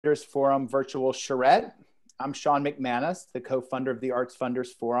Funders Forum virtual Charrette. I'm Sean McManus, the co-founder of the Arts Funders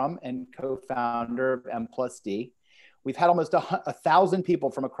Forum and co-founder of M+D. We've had almost 1,000 people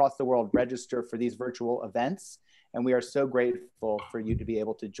from across the world register for these virtual events, and we are so grateful for you to be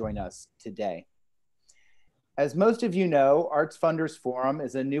able to join us today. As most of you know, Arts Funders Forum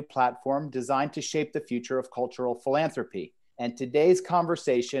is a new platform designed to shape the future of cultural philanthropy. And today's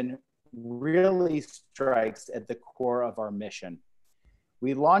conversation really strikes at the core of our mission.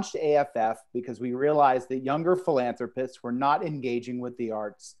 We launched AFF because we realized that younger philanthropists were not engaging with the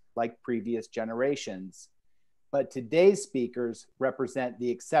arts like previous generations. But today's speakers represent the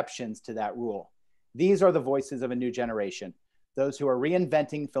exceptions to that rule. These are the voices of a new generation, those who are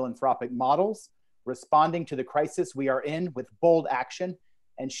reinventing philanthropic models, responding to the crisis we are in with bold action,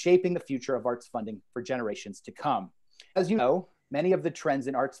 and shaping the future of arts funding for generations to come. As you know, many of the trends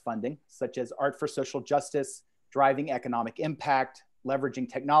in arts funding, such as art for social justice, driving economic impact,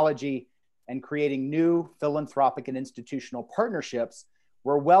 leveraging technology, and creating new philanthropic and institutional partnerships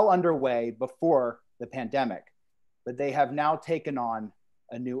were well underway before the pandemic, but they have now taken on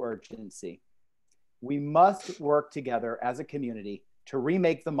a new urgency. We must work together as a community to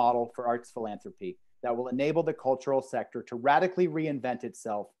remake the model for arts philanthropy that will enable the cultural sector to radically reinvent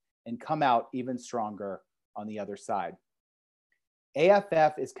itself and come out even stronger on the other side.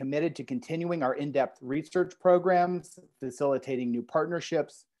 AFF is committed to continuing our in-depth research programs, facilitating new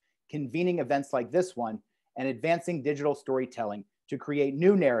partnerships, convening events like this one, and advancing digital storytelling to create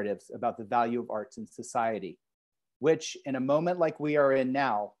new narratives about the value of arts in society, which in a moment like we are in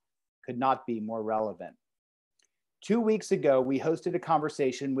now, could not be more relevant. 2 weeks ago, we hosted a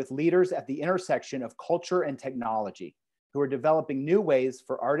conversation with leaders at the intersection of culture and technology, who are developing new ways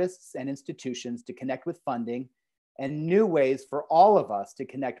for artists and institutions to connect with funding and new ways for all of us to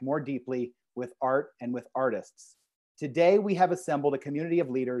connect more deeply with art and with artists. Today, we have assembled a community of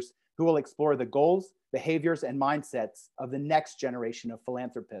leaders who will explore the goals, behaviors, and mindsets of the next generation of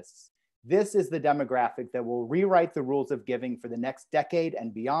philanthropists. This is the demographic that will rewrite the rules of giving for the next decade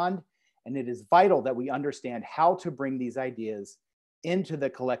and beyond, and it is vital that we understand how to bring these ideas into the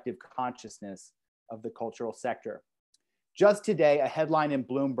collective consciousness of the cultural sector. Just today, a headline in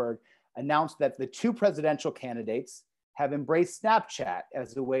Bloomberg announced that the 2 presidential candidates have embraced Snapchat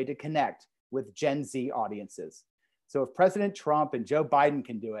as a way to connect with Gen Z audiences. So if President Trump and Joe Biden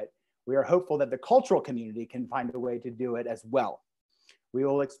can do it, we are hopeful that the cultural community can find a way to do it as well. We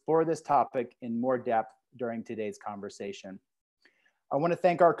will explore this topic in more depth during today's conversation. I want to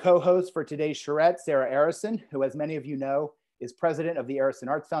thank our co-host for today's Charrette, Sarah Arison, who, as many of you know, is president of the Arison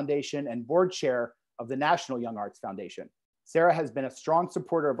Arts Foundation and board chair of the National Young Arts Foundation. Sarah has been a strong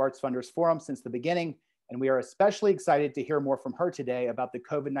supporter of Arts Funders Forum since the beginning, and we are especially excited to hear more from her today about the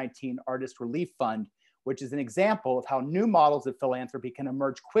COVID-19 Artist Relief Fund, which is an example of how new models of philanthropy can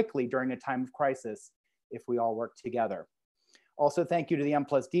emerge quickly during a time of crisis if we all work together. Also, thank you to the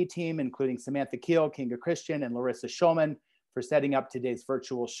M+D team, including Samantha Keel, Kinga Christian, and Larissa Schulman for setting up today's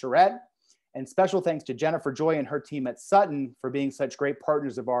virtual Charrette. And special thanks to Jennifer Joy and her team at Sutton for being such great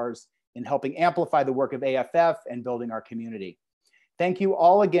partners of ours in helping amplify the work of AFF and building our community. Thank you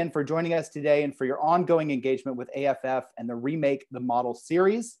all again for joining us today and for your ongoing engagement with AFF and the Remake the Model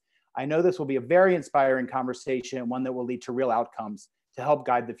series. I know this will be a very inspiring conversation, one that will lead to real outcomes to help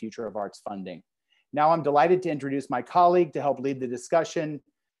guide the future of arts funding. Now I'm delighted to introduce my colleague to help lead the discussion,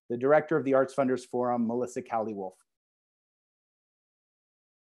 the director of the Arts Funders Forum, Melissa Cowley-Wolf.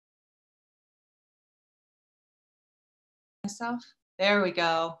 There we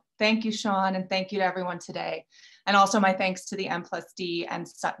go. Thank you, Sean, and thank you to everyone today. And also my thanks to the M+D and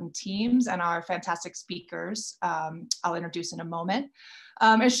Sutton teams and our fantastic speakers I'll introduce in a moment.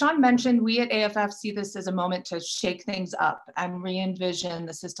 As Sean mentioned, we at AFF see this as a moment to shake things up and re-envision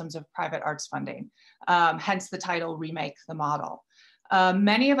the systems of private arts funding, hence the title, Remake the Model.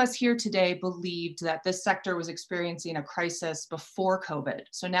 Many of us here today believed that this sector was experiencing a crisis before COVID.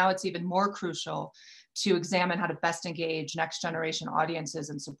 So now it's even more crucial to examine how to best engage next generation audiences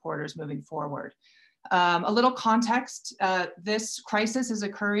and supporters moving forward. A little context, this crisis is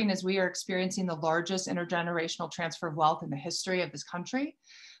occurring as we are experiencing the largest intergenerational transfer of wealth in the history of this country.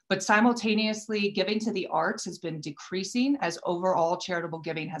 But simultaneously, giving to the arts has been decreasing as overall charitable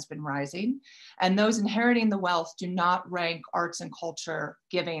giving has been rising. And those inheriting the wealth do not rank arts and culture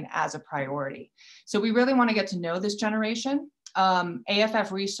giving as a priority. So we really want to get to know this generation.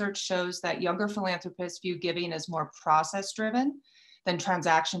 AFF research shows that younger philanthropists view giving as more process-driven than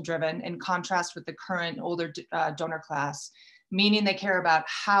transaction-driven, in contrast with the current older donor class, meaning they care about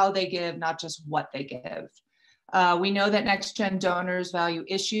how they give, not just what they give. We know that next-gen donors value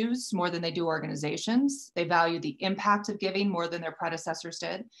issues more than they do organizations. They value the impact of giving more than their predecessors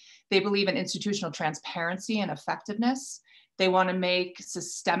did. They believe in institutional transparency and effectiveness. They want to make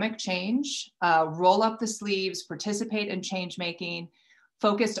systemic change, roll up the sleeves, participate in change making,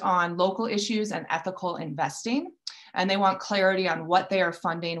 focused on local issues and ethical investing. And they want clarity on what they are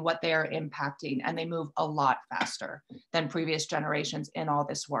funding, what they are impacting, and they move a lot faster than previous generations in all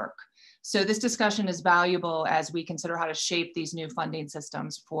this work. So this discussion is valuable as we consider how to shape these new funding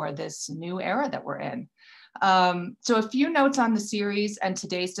systems for this new era that we're in. So a few notes on the series and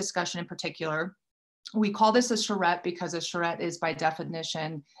today's discussion in particular. We call this a charrette because a charrette is by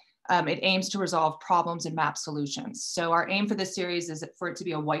definition, it aims to resolve problems and map solutions. So our aim for this series is for it to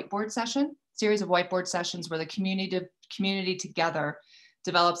be a whiteboard session, series of whiteboard sessions where the community together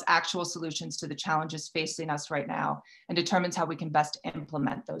develops actual solutions to the challenges facing us right now and determines how we can best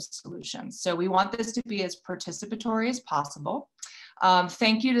implement those solutions. So we want this to be as participatory as possible.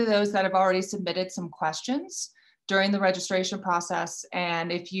 Thank you to those that have already submitted some questions during the registration process.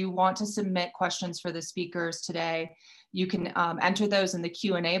 And if you want to submit questions for the speakers today, you can enter those in the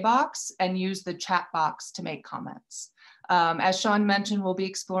Q&A box and use the chat box to make comments. As Sean mentioned, we'll be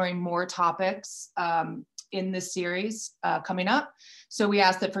exploring more topics in this series coming up. So we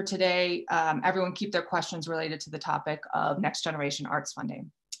ask that for today, everyone keep their questions related to the topic of next generation arts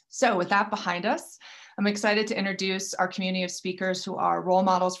funding. So with that behind us, I'm excited to introduce our community of speakers who are role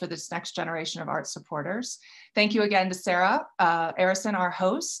models for this next generation of arts supporters. Thank you again to Sarah Arison, our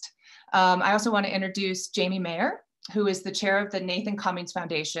host. I also want to introduce Jaimie Mayer, who is the chair of the Nathan Cummings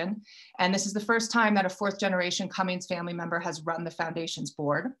Foundation. And this is the first time that a fourth generation Cummings family member has run the foundation's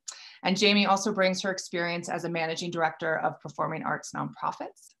board. And Jaimie also brings her experience as a managing director of performing arts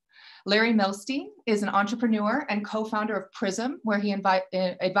nonprofits. Larry Milstein is an entrepreneur and co-founder of PRZM, where he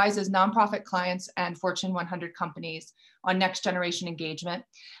advises nonprofit clients and Fortune 100 companies on next generation engagement.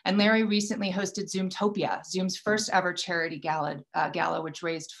 And Larry recently hosted Zoomtopia, Zoom's first ever charity gala, which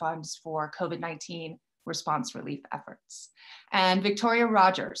raised funds for COVID-19 response relief efforts. And Victoria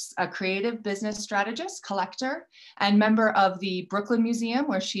Rogers, a creative business strategist, collector, and member of the Brooklyn Museum,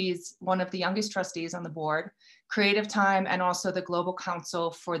 where she's one of the youngest trustees on the board, Creative Time, and also the Global Council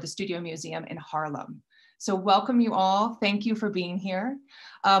for the Studio Museum in Harlem. So welcome you all. Thank you for being here.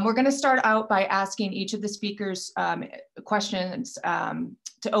 We're going to start out by asking each of the speakers questions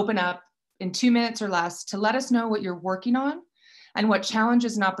to open up in 2 minutes or less to let us know what you're working on and what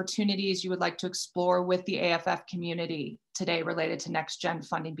challenges and opportunities you would like to explore with the AFF community today related to next gen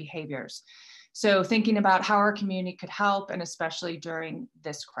funding behaviors. So thinking about how our community could help, and especially during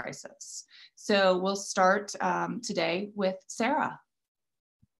this crisis. So we'll start today with Sarah.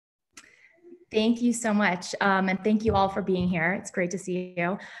 Thank you so much. And thank you all for being here. It's great to see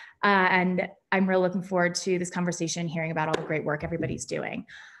you. And I'm really looking forward to this conversation, hearing about all the great work everybody's doing.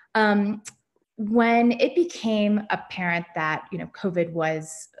 When it became apparent that COVID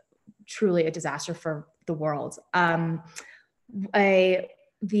was truly a disaster for the world,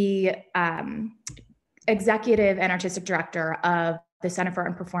 the executive and artistic director of the Center for Art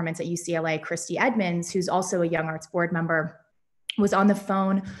and Performance at UCLA, Christy Edmonds, who's also a Young Arts Board member, was on the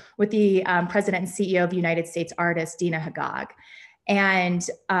phone with the president and CEO of United States Artists, Dina Haggag. And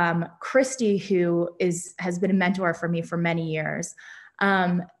Christy, who has been a mentor for me for many years,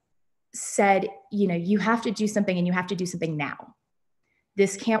 said, you have to do something, and you have to do something now.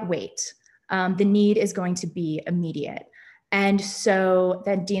 This can't wait. The need is going to be immediate. And so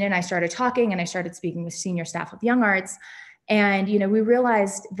then Dina and I started talking, and I started speaking with senior staff of Young Arts. And, we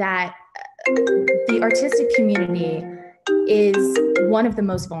realized that the artistic community is one of the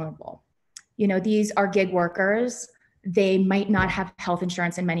most vulnerable. These are gig workers. They might not have health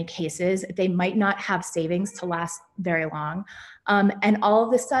insurance in many cases. They might not have savings to last very long. And all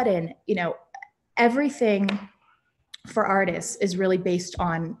of a sudden, everything for artists is really based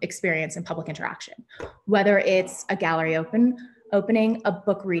on experience and public interaction, whether it's a gallery opening, a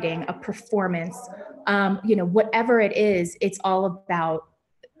book reading, a performance, whatever it is, it's all about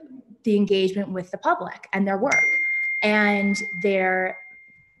the engagement with the public and their work. And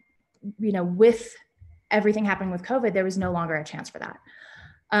with everything happening with COVID, there was no longer a chance for that.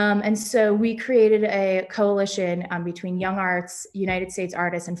 And so we created a coalition between Young Arts, United States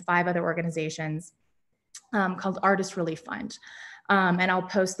Artists, and 5 other organizations called Artist Relief Fund. And I'll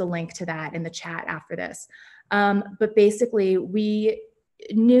post the link to that in the chat after this. But basically, we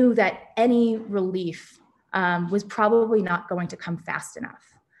knew that any relief was probably not going to come fast enough.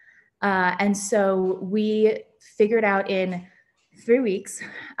 And so we figured out in 3 weeks,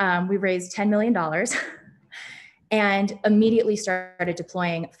 we raised $10 million and immediately started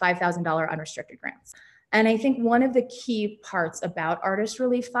deploying $5,000 unrestricted grants. And I think one of the key parts about Artist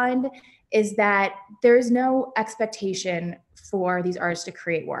Relief Fund is that there is no expectation for these artists to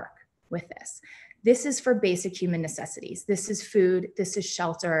create work with this. This is for basic human necessities. This is food, this is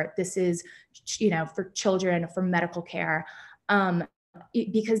shelter, this is, for children, for medical care,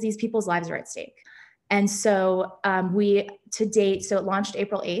 because these people's lives are at stake. And so to date, so it launched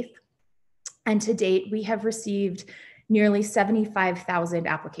April 8th, and to date, we have received nearly 75,000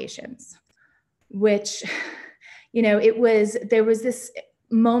 applications, which, there was this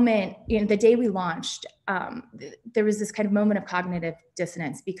moment, the day we launched, there was this kind of moment of cognitive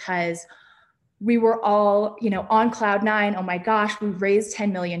dissonance, because we were all, on cloud nine. Oh my gosh, we raised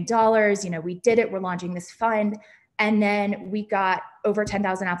 $10 million. We did it. We're launching this fund. And then we got over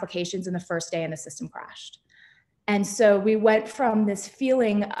 10,000 applications in the first day and the system crashed. And so we went from this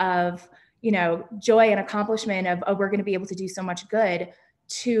feeling of, joy and accomplishment of, oh, we're going to be able to do so much good,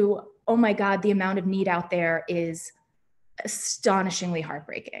 to, oh my God, the amount of need out there is astonishingly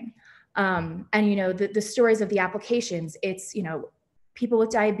heartbreaking. And, the stories of the applications, it's, people with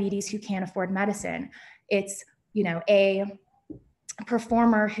diabetes who can't afford medicine. It's, a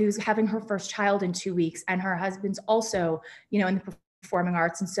performer who's having her first child in 2 weeks, and her husband's also, in the performing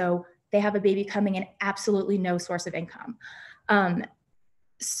arts. And so they have a baby coming in, absolutely no source of income.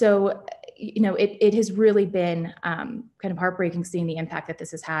 So, it has really been kind of heartbreaking seeing the impact that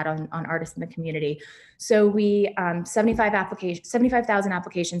this has had on artists in the community. So we, 75,000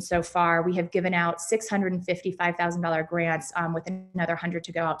 applications so far. We have given out $655,000 grants with another 100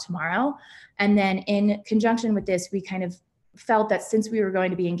 to go out tomorrow. And then in conjunction with this, we kind of felt that since we were going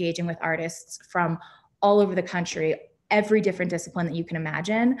to be engaging with artists from all over the country, every different discipline that you can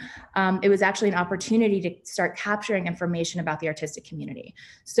imagine, it was actually an opportunity to start capturing information about the artistic community.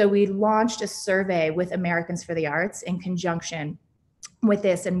 So we launched a survey with Americans for the Arts in conjunction with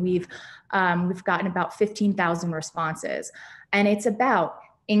this, and we've gotten about 15,000 responses, and it's about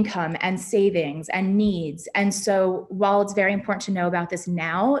income and savings and needs. And so while it's very important to know about this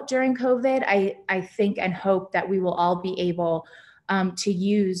now during COVID, I think and hope that we will all be able to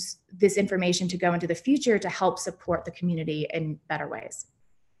use this information to go into the future to help support the community in better ways.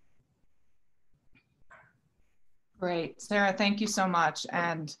 Great, Sarah, thank you so much.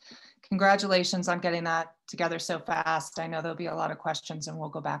 And congratulations on getting that together so fast. I know there'll be a lot of questions and we'll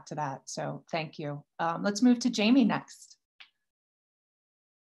go back to that. So thank you. Let's move to Jaimie next.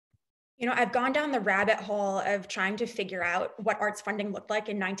 I've gone down the rabbit hole of trying to figure out what arts funding looked like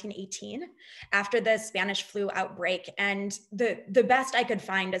in 1918 after the Spanish flu outbreak. And the best I could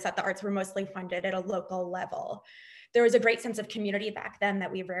find is that the arts were mostly funded at a local level. There was a great sense of community back then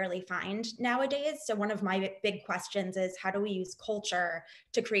that we rarely find nowadays. So one of my big questions is, how do we use culture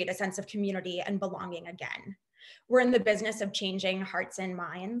to create a sense of community and belonging again? We're in the business of changing hearts and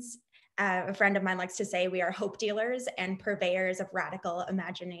minds. A friend of mine likes to say we are hope dealers and purveyors of radical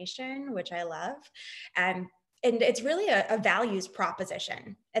imagination, which I love. And it's really a values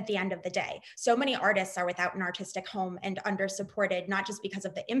proposition at the end of the day. So many artists are without an artistic home and under-supported, not just because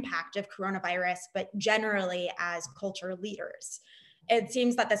of the impact of coronavirus, but generally as culture leaders. It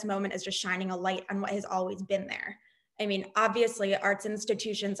seems that this moment is just shining a light on what has always been there. I mean, obviously arts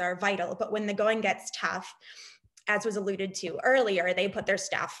institutions are vital, but when the going gets tough, as was alluded to earlier, they put their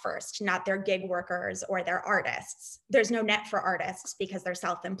staff first, not their gig workers or their artists. There's no net for artists because they're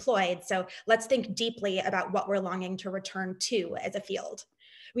self-employed. So let's think deeply about what we're longing to return to as a field.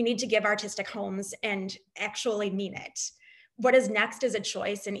 We need to give artistic homes and actually mean it. What is next is a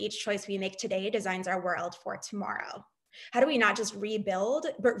choice, and each choice we make today designs our world for tomorrow. How do we not just rebuild,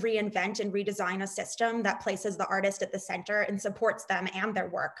 but reinvent and redesign a system that places the artist at the center and supports them and their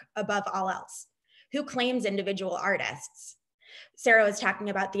work above all else? Who claims individual artists? Sarah was talking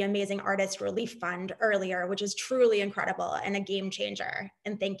about the amazing Artist Relief Fund earlier, which is truly incredible and a game changer.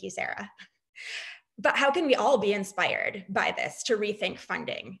 And thank you, Sarah. But how can we all be inspired by this to rethink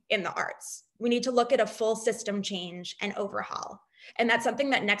funding in the arts? We need to look at a full system change and overhaul. And that's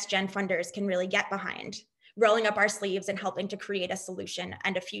something that next gen funders can really get behind, rolling up our sleeves and helping to create a solution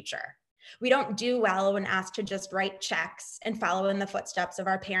and a future. We don't do well when asked to just write checks and follow in the footsteps of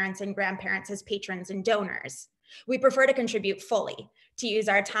our parents and grandparents as patrons and donors. We prefer to contribute fully, to use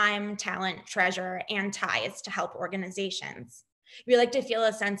our time, talent, treasure, and ties to help organizations. We like to feel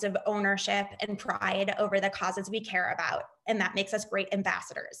a sense of ownership and pride over the causes we care about, and that makes us great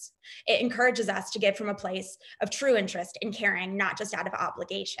ambassadors. It encourages us to give from a place of true interest and caring, not just out of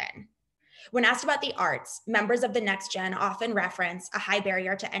obligation. When asked about the arts, members of the next gen often reference a high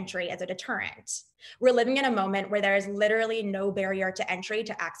barrier to entry as a deterrent. We're living in a moment where there is literally no barrier to entry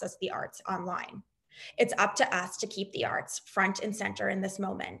to access the arts online. It's up to us to keep the arts front and center in this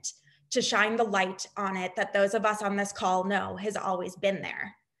moment, to shine the light on it that those of us on this call know has always been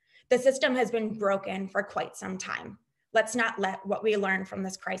there. The system has been broken for quite some time. Let's not let what we learned from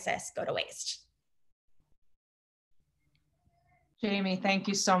this crisis go to waste. Jaimie, thank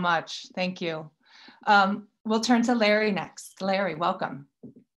you so much. Thank you. We'll turn to Larry next. Larry, welcome.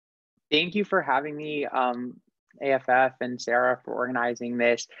 Thank you for having me, AFF and Sarah, for organizing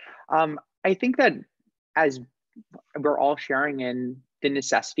this. I think that as we're all sharing in, the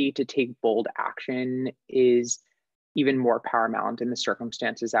necessity to take bold action is even more paramount in the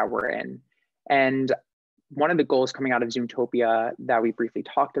circumstances that we're in. And one of the goals coming out of Zoomtopia that we briefly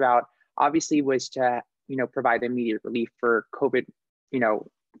talked about, obviously, was to provide immediate relief for COVID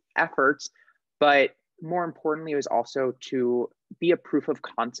efforts, but more importantly, it was also to be a proof of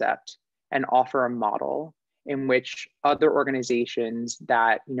concept and offer a model in which other organizations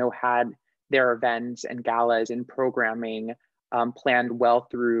that had their events and galas and programming planned well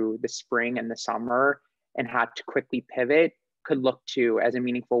through the spring and the summer and had to quickly pivot could look to as a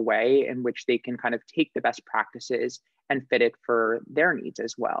meaningful way in which they can kind of take the best practices and fit it for their needs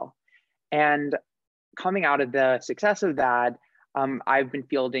as well. And coming out of the success of that, I've been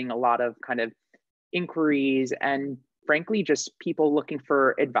fielding a lot of kind of inquiries and frankly, just people looking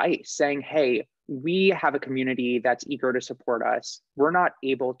for advice saying, hey, we have a community that's eager to support us. We're not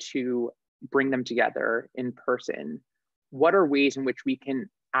able to bring them together in person. What are ways in which we can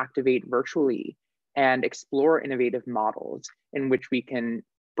activate virtually and explore innovative models in which we can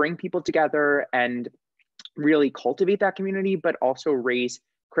bring people together and really cultivate that community, but also raise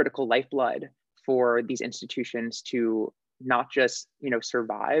critical lifeblood for these institutions to not just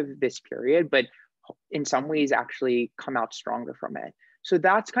survive this period, but in some ways actually come out stronger from it. So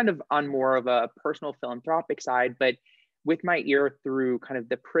that's kind of on more of a personal philanthropic side, but with my ear through kind of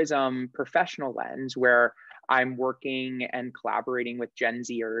the PRZM professional lens, where I'm working and collaborating with Gen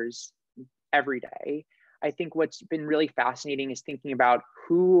Zers every day, I think what's been really fascinating is thinking about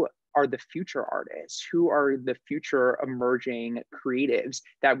who are the future artists, who are the future emerging creatives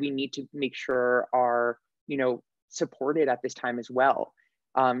that we need to make sure are, supported at this time as well.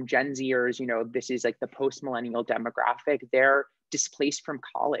 Gen Zers, this is like the post-millennial demographic. They're displaced from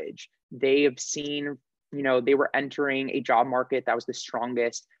college. They have seen, they were entering a job market that was the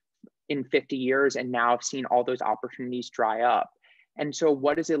strongest in 50 years and now have seen all those opportunities dry up. And so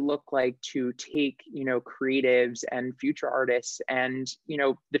what does it look like to take, creatives and future artists and,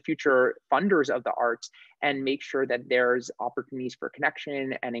 the future funders of the arts and make sure that there's opportunities for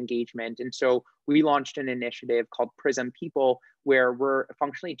connection and engagement? And so we launched an initiative called PRZM People, where we're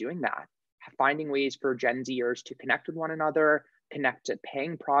functionally doing that, finding ways for Gen Zers to connect with one another, connect to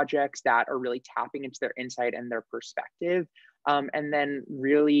paying projects that are really tapping into their insight and their perspective. And then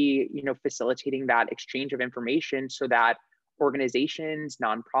really, facilitating that exchange of information so that organizations,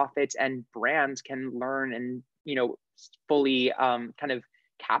 nonprofits, and brands can learn and fully kind of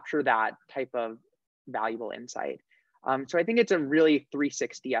capture that type of valuable insight. So I think it's a really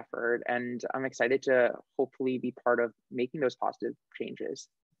 360 effort, and I'm excited to hopefully be part of making those positive changes.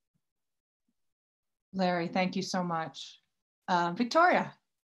 Larry, thank you so much. Victoria.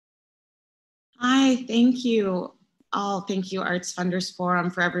 Hi, thank you all. Thank you, Arts Funders Forum,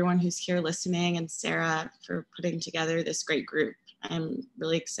 for everyone who's here listening, and Sarah for putting together this great group. I'm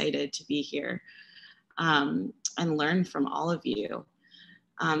really excited to be here and learn from all of you.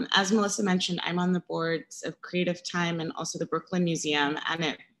 As Melissa mentioned, I'm on the boards of Creative Time and also the Brooklyn Museum, and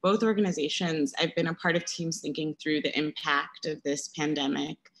at both organizations, I've been a part of teams thinking through the impact of this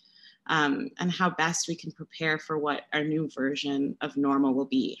pandemic and how best we can prepare for what our new version of normal will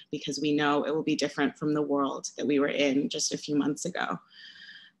be, because we know it will be different from the world that we were in just a few months ago.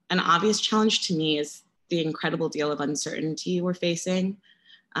 An obvious challenge to me is the incredible deal of uncertainty we're facing.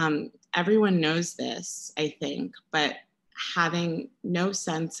 Everyone knows this, I think, but having no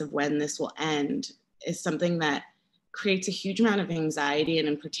sense of when this will end is something that creates a huge amount of anxiety. And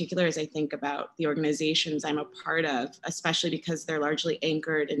in particular, as I think about the organizations I'm a part of, especially because they're largely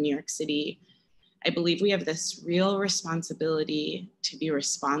anchored in New York City, I believe we have this real responsibility to be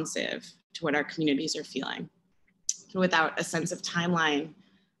responsive to what our communities are feeling. So without a sense of timeline,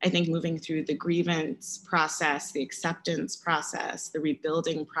 I think moving through the grievance process, the acceptance process, the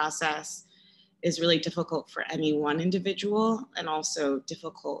rebuilding process is really difficult for any one individual and also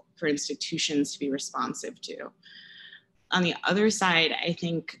difficult for institutions to be responsive to. On the other side, I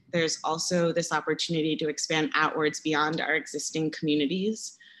think there's also this opportunity to expand outwards beyond our existing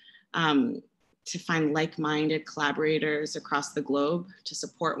communities, to find like-minded collaborators across the globe to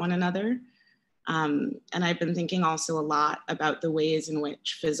support one another. And I've been thinking also a lot about the ways in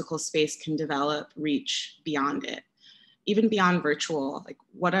which physical space can develop reach beyond it. even beyond virtual, like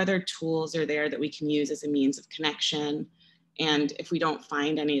what other tools are there that we can use as a means of connection? And if we don't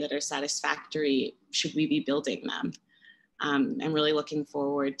find any that are satisfactory, should we be building them? I'm really looking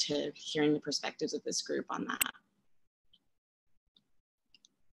forward to hearing the perspectives of this group on that.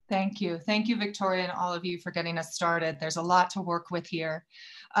 Thank you. Thank you, Victoria, and all of you for getting us started. There's a lot to work with here.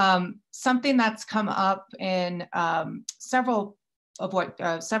 Something that's come up in several of what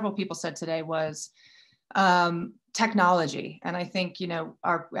several people said today was technology. And I think, you know,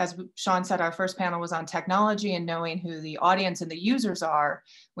 as Sean said, our first panel was on technology and knowing who the audience and the users are.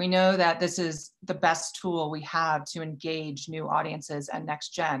 We know that this is the best tool we have to engage new audiences and next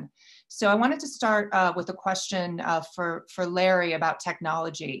gen. So I wanted to start with a question for Larry about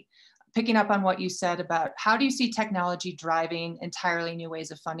technology. Picking up on what you said about how do you see technology driving entirely new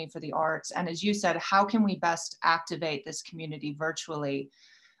ways of funding for the arts? And as you said, how can we best activate this community virtually,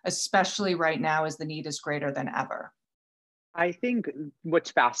 especially right now as the need is greater than ever? I think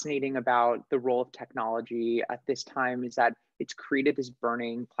what's fascinating about the role of technology at this time is that it's created this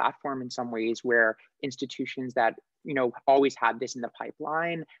burning platform in some ways where institutions that, you know, always had this in the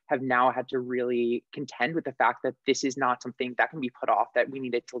pipeline have now had to really contend with the fact that this is not something that can be put off, that we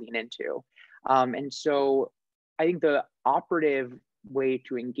needed to lean into. And so I think the operative way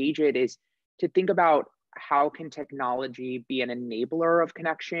to engage it is to think about how can technology be an enabler of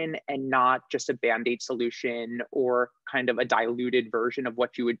connection and not just a band-aid solution or kind of a diluted version of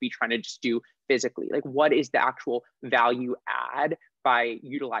what you would be trying to just do physically? Like, what is the actual value add by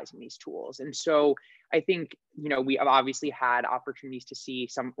utilizing these tools? And so I think, you know, we have obviously had opportunities to see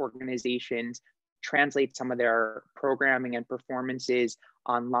some organizations translate some of their programming and performances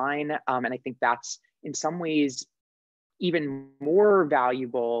online. And I think that's in some ways even more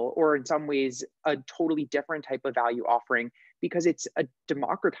valuable, or in some ways a totally different type of value offering, because it's a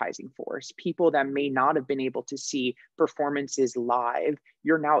democratizing force. People that may not have been able to see performances live,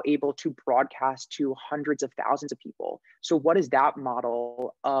 you're now able to broadcast to hundreds of thousands of people. So what does that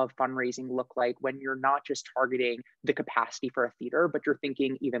model of fundraising look like when you're not just targeting the capacity for a theater, but you're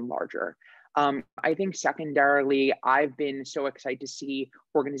thinking even larger? I think secondarily, I've been so excited to see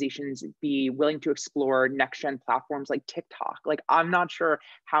organizations be willing to explore next-gen platforms like TikTok. Like, I'm not sure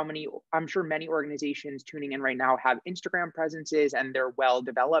how many, I'm sure many organizations tuning in right now have Instagram presences and they're well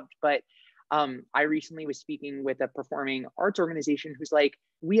developed, but I recently was speaking with a performing arts organization who's like,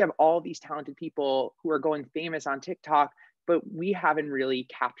 we have all these talented people who are going famous on TikTok, but we haven't really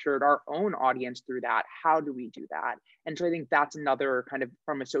captured our own audience through that. How do we do that? And so I think that's another kind of,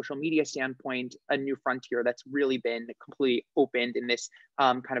 from a social media standpoint, a new frontier that's really been completely opened in this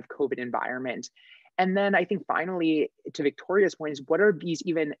kind of COVID environment. And then I think finally, to Victoria's point, is what are these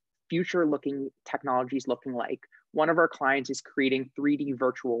even future looking technologies looking like? One of our clients is creating 3D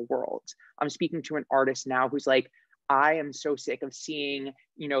virtual worlds. I'm speaking to an artist now who's like, I am so sick of seeing,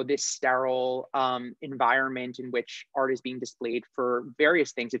 you know, this sterile environment in which art is being displayed for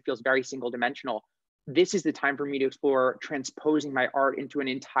various things. It feels very single dimensional. This is the time for me to explore transposing my art into an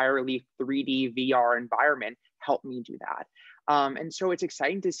entirely 3D VR environment. Help me do that. And so it's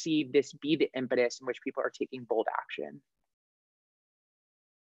exciting to see this be the impetus in which people are taking bold action.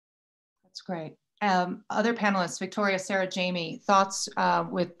 That's great. Other panelists, Victoria, Sarah, Jaimie, thoughts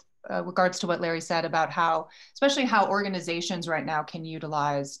with regards to what Larry said about how, especially how organizations right now can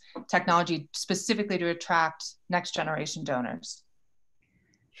utilize technology specifically to attract next generation donors?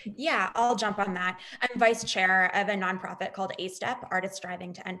 Yeah, I'll jump on that. I'm vice chair of a nonprofit called A-Step, Artists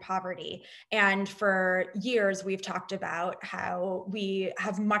Striving to End Poverty. And for years, we've talked about how we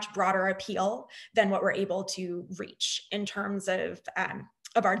have much broader appeal than what we're able to reach in terms of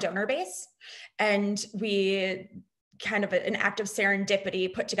our donor base. And we kind of an act of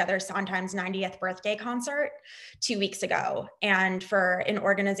serendipity put together Sondheim's 90th birthday concert 2 weeks ago. And for an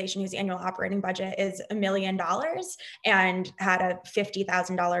organization whose annual operating budget is $1 million and had a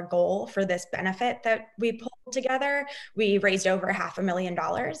 $50,000 goal for this benefit that we pulled together, we raised over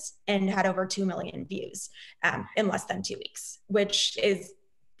 $500,000 and had over 2 million views in less than 2 weeks, which is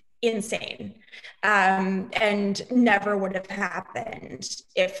insane, and never would have happened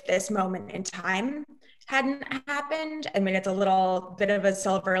if this moment in time hadn't happened. I mean, it's a little bit of a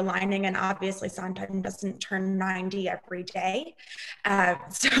silver lining, and obviously Sondheim doesn't turn 90 every day.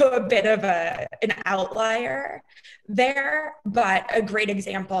 So a bit of an outlier there, but a great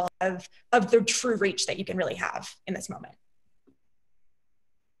example of the true reach that you can really have in this moment.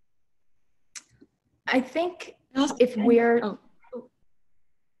 I think if we're... Oh.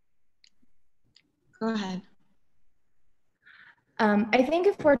 Go ahead. I think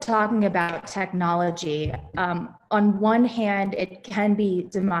if we're talking about technology, on one hand, it can be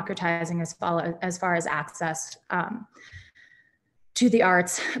democratizing as far as access to the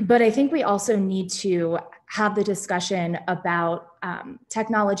arts, but I think we also need to have the discussion about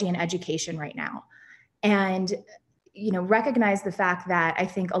technology and education right now, and recognize the fact that I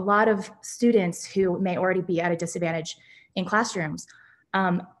think a lot of students who may already be at a disadvantage in classrooms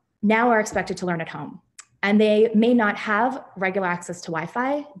now are expected to learn at home. And they may not have regular access to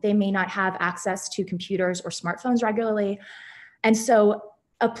Wi-Fi. They may not have access to computers or smartphones regularly. And so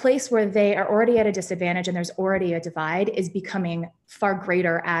a place where they are already at a disadvantage and there's already a divide is becoming far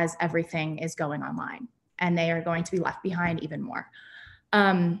greater as everything is going online. And they are going to be left behind even more.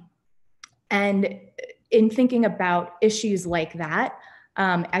 And in thinking about issues like that,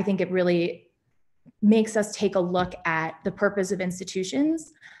 I think it really makes us take a look at the purpose of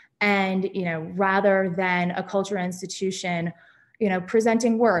institutions. And, rather than a cultural institution,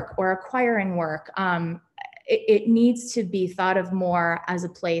 presenting work or acquiring work, it needs to be thought of more as a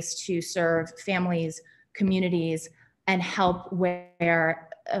place to serve families, communities, and help where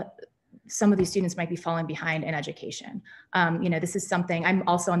some of these students might be falling behind in education. This is something, I'm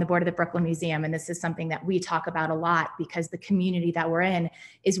also on the board of the Brooklyn Museum, and this is something that we talk about a lot because the community that we're in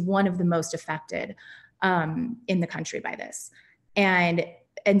is one of the most affected in the country by this.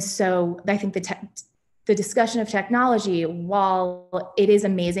 And so I think the discussion of technology, while it is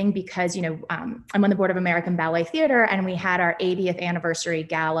amazing because, I'm on the board of American Ballet Theater, and we had our 80th anniversary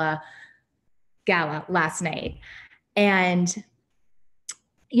gala last night. And,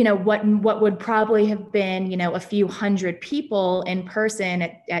 what would probably have been, a few hundred people in person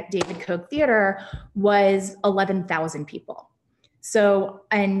at David Koch Theater was 11,000 people. So,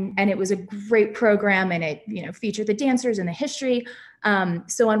 and it was a great program, and it, featured the dancers and the history.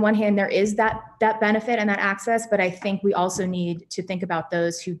 So on one hand, there is that benefit and that access, but I think we also need to think about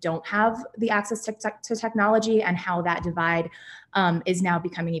those who don't have the access to technology and how that divide is now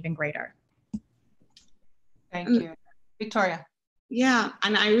becoming even greater. Thank you. Victoria. Yeah,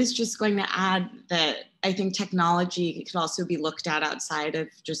 and I was just going to add that I think technology could also be looked at outside of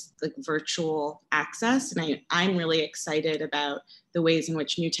just like virtual access. And I'm really excited about the ways in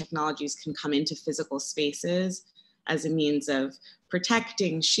which new technologies can come into physical spaces as a means of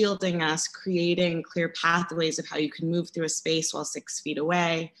protecting, shielding us, creating clear pathways of how you can move through a space while 6 feet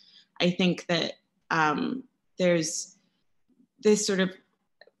away. I think that there's this sort of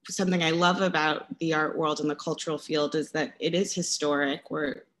something I love about the art world and the cultural field is that it is historic,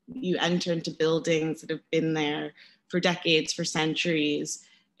 where you enter into buildings that have been there for decades, for centuries,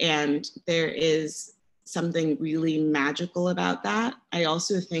 and there is something really magical about that. I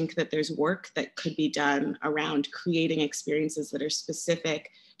also think that there's work that could be done around creating experiences that are specific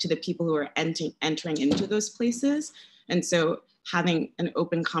to the people who are entering into those places. And so having an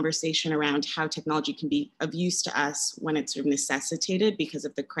open conversation around how technology can be of use to us when it's sort of necessitated because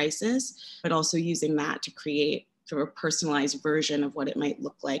of the crisis, but also using that to create sort of a personalized version of what it might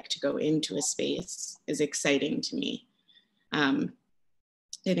look like to go into a space is exciting to me.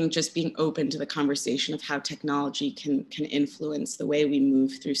 I think just being open to the conversation of how technology can influence the way we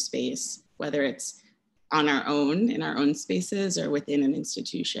move through space, whether it's on our own, in our own spaces, or within an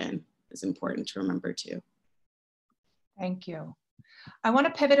institution, is important to remember too. Thank you. I want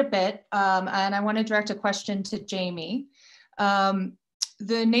to pivot a bit, and I want to direct a question to Jaimie.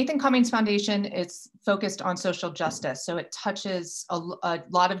 The Nathan Cummings Foundation is focused on social justice, so it touches a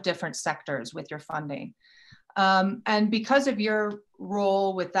lot of different sectors with your funding. And because of your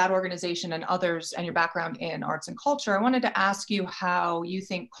role with that organization and others and your background in arts and culture, I wanted to ask you how you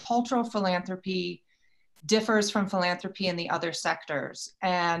think cultural philanthropy differs from philanthropy in the other sectors,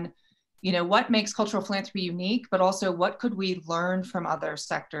 and what makes cultural philanthropy unique, but also what could we learn from other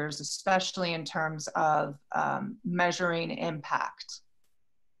sectors, especially in terms of measuring impact?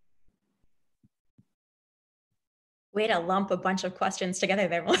 Way to lump a bunch of questions together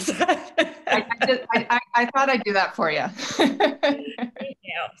there, Melissa. I thought I'd do that for you. Thank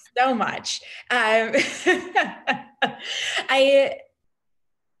you so much.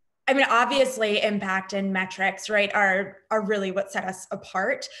 I mean, obviously, impact and metrics, right, are really what set us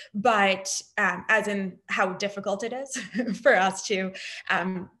apart. But as in how difficult it is for us to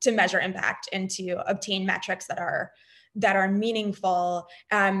measure impact and to obtain metrics that are meaningful.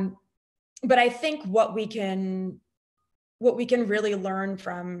 But I think what we can really learn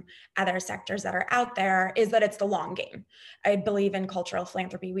from other sectors that are out there is that it's the long game. I believe in cultural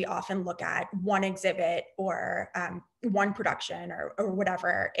philanthropy, we often look at one exhibit or one production or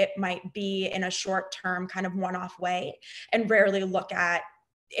whatever it might be in a short-term kind of one-off way, and rarely look at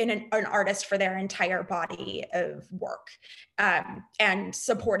in an artist for their entire body of work, and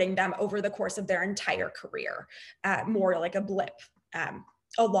supporting them over the course of their entire career, more like a blip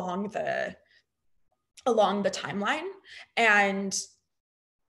along the timeline, and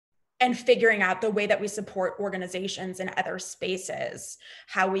figuring out the way that we support organizations in other spaces,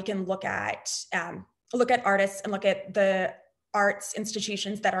 how we can look at artists and look at the arts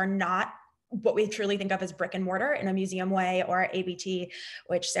institutions that are not what we truly think of as brick and mortar in a museum way, or ABT,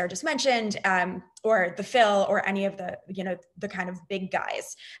 which Sarah just mentioned, or the Phil, or any of the, the kind of big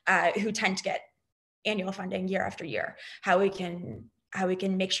guys who tend to get annual funding year after year. How we can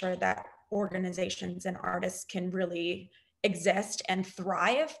make sure that organizations and artists can really exist and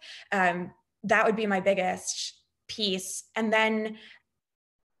thrive. That would be my biggest piece. And then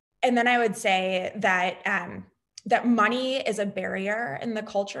I would say that that money is a barrier in the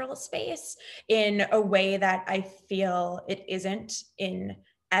cultural space in a way that I feel it isn't in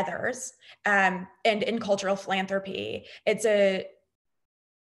others. And in cultural philanthropy, it's a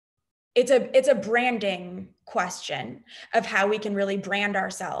branding question of how we can really brand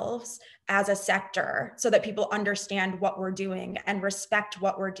ourselves as a sector so that people understand what we're doing and respect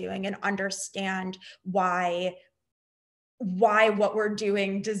what we're doing and understand why what we're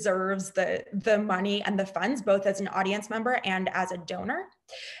doing deserves the money and the funds, both as an audience member and as a donor.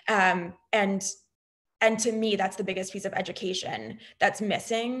 And to me, that's the biggest piece of education that's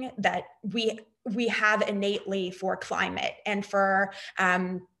missing, that we have innately for climate and for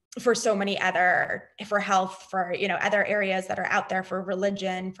so many other, for health, for other areas that are out there, for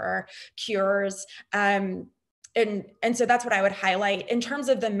religion, for cures. And so that's what I would highlight. In terms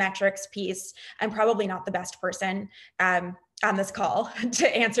of the metrics piece, I'm probably not the best person on this call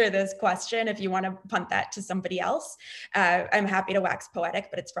to answer this question. If you want to punt that to somebody else, I'm happy to wax poetic,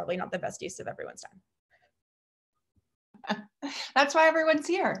 but it's probably not the best use of everyone's time. That's why everyone's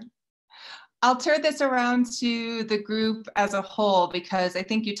here. I'll turn this around to the group as a whole, because I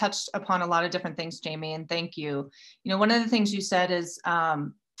think you touched upon a lot of different things, Jaimie, and thank you. One of the things you said is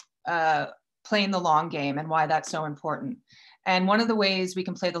playing the long game and why that's so important. And one of the ways we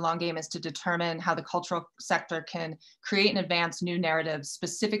can play the long game is to determine how the cultural sector can create and advance new narratives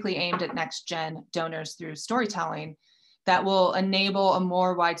specifically aimed at next-gen donors through storytelling that will enable a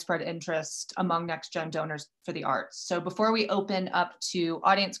more widespread interest among next-gen donors for the arts. So before we open up to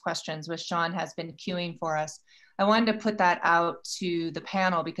audience questions, which Sean has been queuing for us, I wanted to put that out to the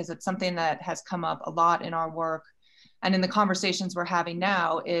panel because it's something that has come up a lot in our work. And in the conversations we're having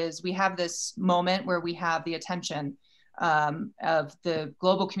now is we have this moment where we have the attention of the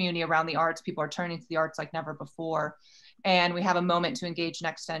global community around the arts. People are turning to the arts like never before. And we have a moment to engage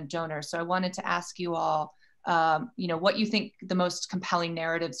next-gen donors. So I wanted to ask you all, what you think the most compelling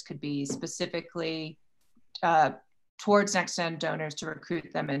narratives could be specifically towards next-gen donors to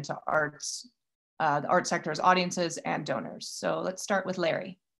recruit them into arts, the art sector's audiences and donors. So let's start with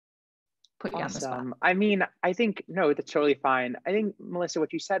Larry. Put you on the spot. I mean, I think, no, that's totally fine. I think, Melissa,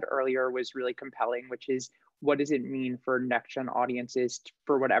 what you said earlier was really compelling, which is, what does it mean for next-gen audiences,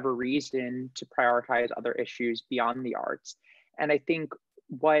 for whatever reason, to prioritize other issues beyond the arts? And I think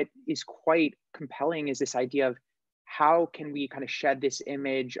what is quite compelling is this idea of how can we kind of shed this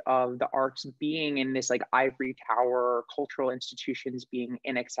image of the arts being in this like ivory tower, cultural institutions being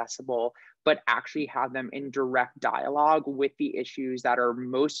inaccessible, but actually have them in direct dialogue with the issues that are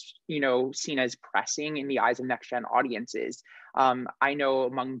most, seen as pressing in the eyes of next-gen audiences. I know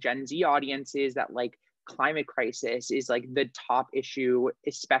among Gen Z audiences that like climate crisis is like the top issue,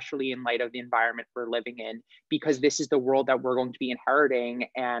 especially in light of the environment we're living in, because this is the world that we're going to be inheriting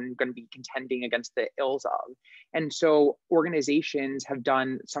and going to be contending against the ills of. And so organizations have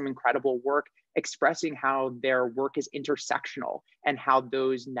done some incredible work expressing how their work is intersectional and how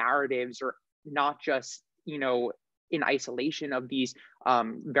those narratives are not just, in isolation of these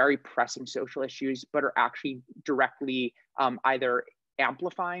very pressing social issues, but are actually directly either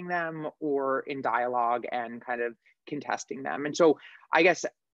amplifying them or in dialogue and kind of contesting them. And so I guess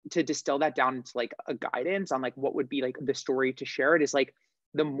to distill that down into like a guidance on like what would be like the story to share it is like,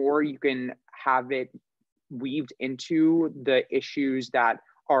 the more you can have it weaved into the issues that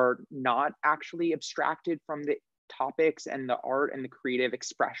are not actually abstracted from the topics and the art and the creative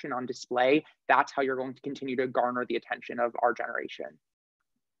expression on display, that's how you're going to continue to garner the attention of our generation.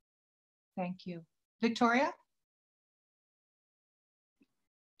 Thank you. Victoria?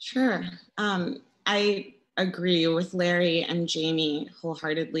 Sure. I agree with Larry and Jaimie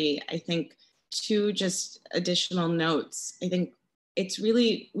wholeheartedly. I think two just additional notes. I think it's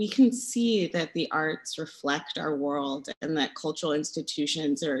really, we can see that the arts reflect our world and that cultural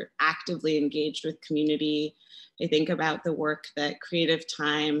institutions are actively engaged with community. I think about the work that Creative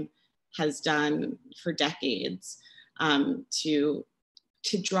Time has done for decades to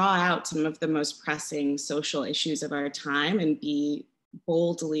draw out some of the most pressing social issues of our time and be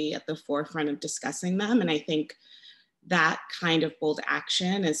boldly at the forefront of discussing them. And I think that kind of bold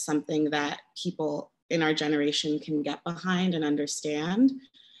action is something that people in our generation can get behind and understand.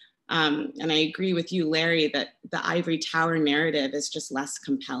 And I agree with you, Larry, that the ivory tower narrative is just less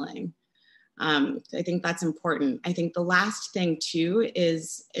compelling. I think that's important. I think the last thing too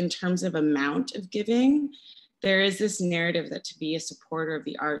is in terms of amount of giving, there is this narrative that to be a supporter of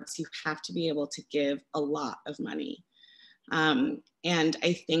the arts, you have to be able to give a lot of money. And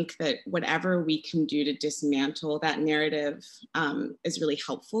I think that whatever we can do to dismantle that narrative is really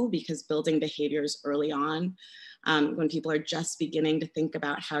helpful, because building behaviors early on, when people are just beginning to think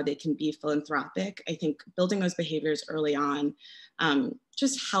about how they can be philanthropic, I think building those behaviors early on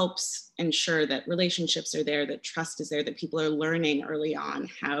just helps ensure that relationships are there, that trust is there, that people are learning early on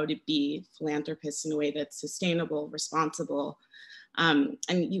how to be philanthropists in a way that's sustainable, responsible. And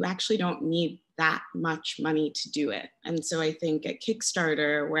you actually don't need that much money to do it. And so I think at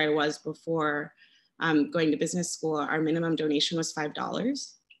Kickstarter, where I was before going to business school, our minimum donation was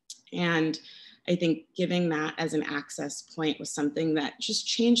 $5. And I think giving that as an access point was something that just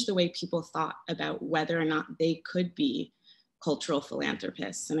changed the way people thought about whether or not they could be cultural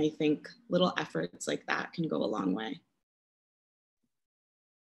philanthropists. And I think little efforts like that can go a long way.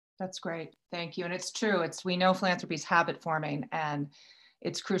 That's great. Thank you. And it's true. We know philanthropy is habit forming, and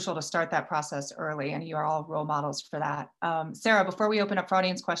it's crucial to start that process early, and you are all role models for that. Sarah, before we open up for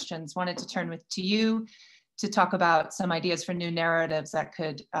audience questions, wanted to turn to you to talk about some ideas for new narratives that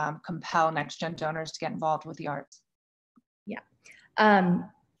could compel next-gen donors to get involved with the arts. Yeah.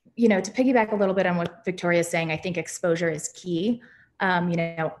 You know, to piggyback a little bit on what Victoria's saying, I think exposure is key. You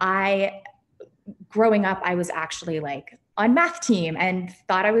know, growing up, I was actually like on math team and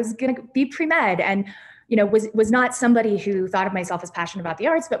thought I was going to be pre-med, and you know, was not somebody who thought of myself as passionate about the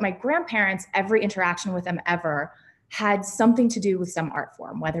arts, but my grandparents, every interaction with them ever had something to do with some art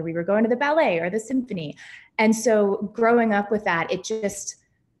form, whether we were going to the ballet or the symphony. And so growing up with that, it just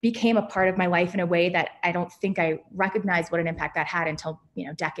became a part of my life in a way that I don't think I recognized what an impact that had until, you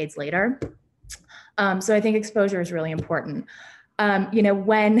know, decades later. So I think exposure is really important. You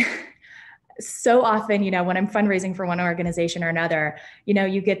know, so often, you know, when I'm fundraising for one organization or another, you know,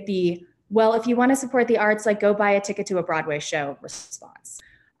 you get the, well, if you want to support the arts, like go buy a ticket to a Broadway show response,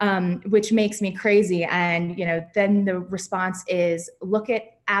 which makes me crazy. And, you know, then the response is look at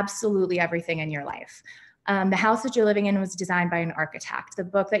absolutely everything in your life. The house that you're living in was designed by an architect. The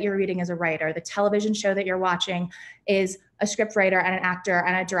book that you're reading is a writer. The television show that you're watching is a scriptwriter and an actor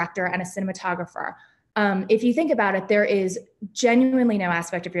and a director and a cinematographer. If you think about it, there is genuinely no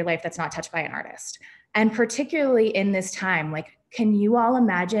aspect of your life that's not touched by an artist. And particularly in this time, like, can you all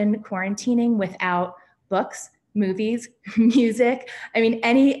imagine quarantining without books, movies, music? I mean,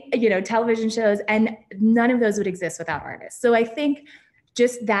 any, you know, television shows, and none of those would exist without artists. So I think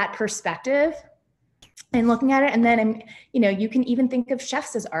just that perspective and looking at it, and then, you know, you can even think of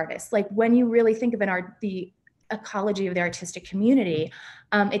chefs as artists. Like when you really think of the ecology of the artistic community,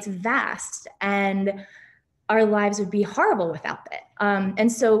 it's vast, and our lives would be horrible without it. And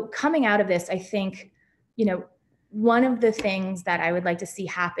so coming out of this, I think, you know, one of the things that I would like to see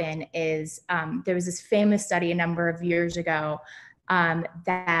happen is there was this famous study a number of years ago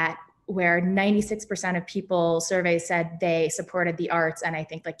where 96% of people surveyed said they supported the arts, and I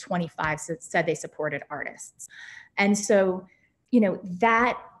think like 25 said they supported artists. And so, you know,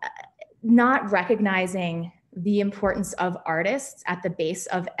 that not recognizing the importance of artists at the base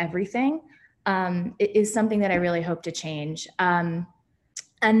of everything is something that I really hope to change. And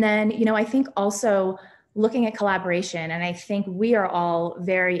then, you know, I think also looking at collaboration, and I think we are all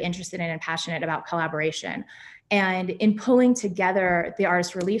very interested in and passionate about collaboration. And in pulling together the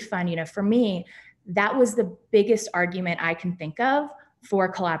Artist Relief Fund, you know, for me, that was the biggest argument I can think of for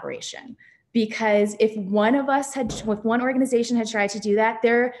collaboration. Because if one organization had tried to do that,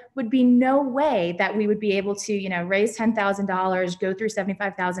 there would be no way that we would be able to, you know, raise $10,000, go through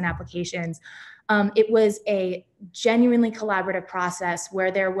 75,000 applications. It was a genuinely collaborative process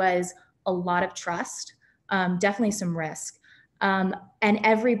where there was a lot of trust, definitely some risk. And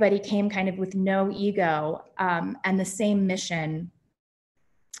everybody came kind of with no ego and the same mission,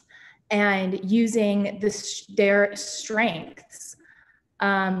 and using their strengths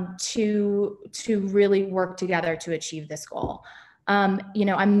to really work together to achieve this goal. You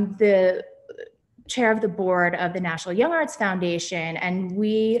know, I'm the chair of the board of the National Young Arts Foundation, and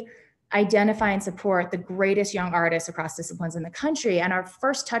we identify and support the greatest young artists across disciplines in the country. And our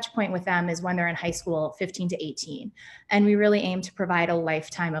first touch point with them is when they're in high school, 15 to 18. And we really aim to provide a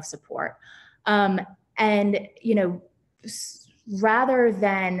lifetime of support. And, you know,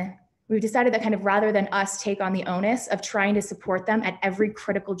 we've decided that kind of rather than us take on the onus of trying to support them at every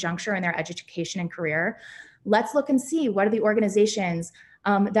critical juncture in their education and career, let's look and see what are the organizations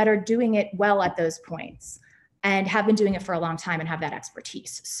that are doing it well at those points and have been doing it for a long time and have that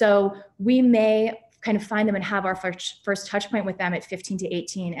expertise. So we may kind of find them and have our first touch point with them at 15 to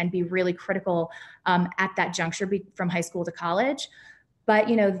 18 and be really critical at that juncture from high school to college. But,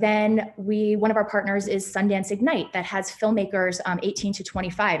 you know, then one of our partners is Sundance Ignite that has filmmakers 18 to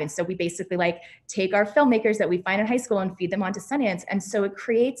 25. And so we basically like take our filmmakers that we find in high school and feed them onto Sundance. And so it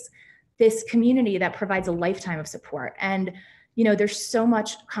creates this community that provides a lifetime of support. And, you know, there's so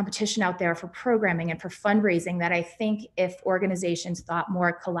much competition out there for programming and for fundraising that I think if organizations thought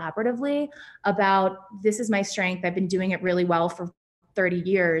more collaboratively about, this is my strength, I've been doing it really well for 30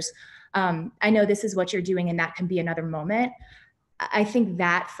 years. I know this is what you're doing and that can be another moment. I think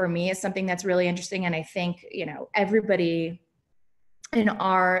that for me is something that's really interesting. And I think, you know, everybody in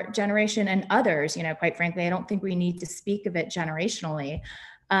our generation and others, you know, quite frankly, I don't think we need to speak of it generationally.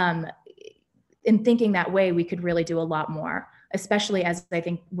 In thinking that way, we could really do a lot more, especially as I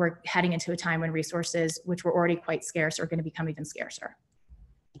think we're heading into a time when resources, which were already quite scarce, are going to become even scarcer.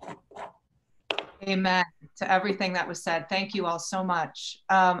 Amen to everything that was said. Thank you all so much.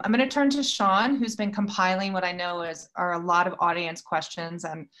 I'm going to turn to Sean, who's been compiling what I know are a lot of audience questions,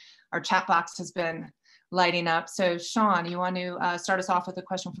 and our chat box has been lighting up. So Sean, you want to start us off with a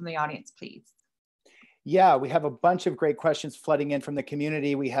question from the audience, please? Yeah, we have a bunch of great questions flooding in from the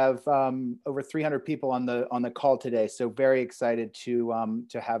community. We have over 300 people on the call today, so very excited to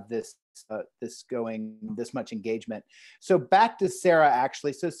have this going, this much engagement. So back to Sarah,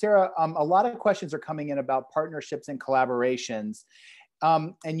 actually. So Sarah, a lot of questions are coming in about partnerships and collaborations.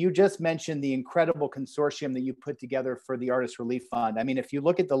 And you just mentioned the incredible consortium that you put together for the Artist Relief Fund. I mean, if you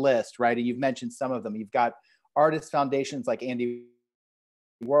look at the list, right, and you've mentioned some of them, you've got artist foundations like Andy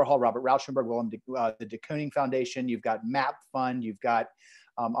Warhol, Robert Rauschenberg, the de Kooning Foundation, you've got MAP Fund, you've got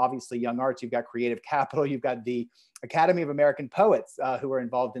obviously Young Arts, you've got Creative Capital, you've got the Academy of American Poets who are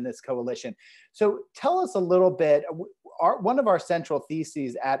involved in this coalition. So tell us a little bit, one of our central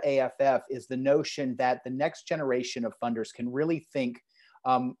theses at AFF is the notion that the next generation of funders can really think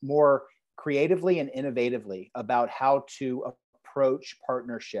more creatively and innovatively about how to approach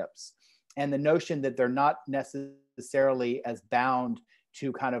partnerships, and the notion that they're not necessarily as bound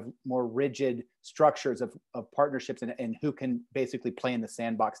to kind of more rigid structures of partnerships and who can basically play in the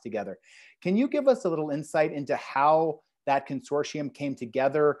sandbox together. Can you give us a little insight into how that consortium came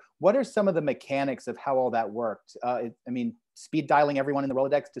together? What are some of the mechanics of how all that worked? I mean, speed dialing everyone in the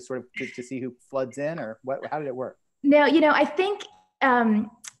Rolodex to sort of to see who floods in, or how did it work? No, you know, I think a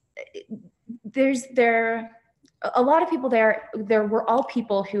lot of people there were all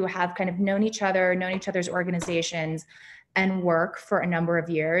people who have kind of known each other's organizations and work for a number of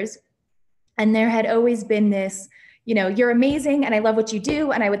years. And there had always been this, you know, you're amazing and I love what you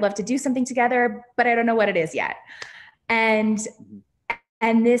do and I would love to do something together, but I don't know what it is yet. And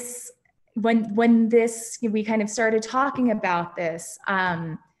this, when we kind of started talking about this,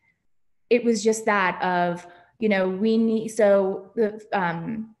 it was just that of, you know,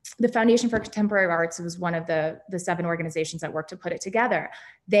 the Foundation for Contemporary Arts was one of the 7 organizations that worked to put it together.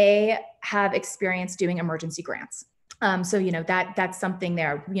 They have experience doing emergency grants. So, you know, that's something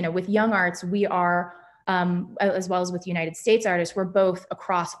there. You know, with Young Arts, we are, as well as with United States artists, we're both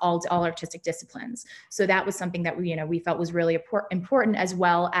across all artistic disciplines. So that was something that we felt was really important, as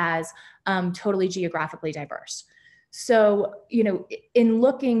well as totally geographically diverse. So, you know, in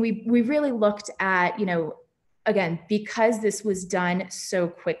looking, we really looked at, you know, again, because this was done so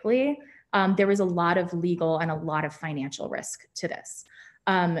quickly, there was a lot of legal and a lot of financial risk to this.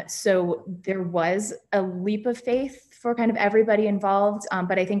 So there was a leap of faith for kind of everybody involved.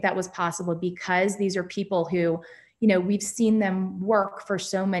 But I think that was possible because these are people who, you know, we've seen them work for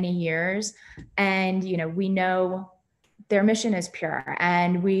so many years, and, you know, we know their mission is pure.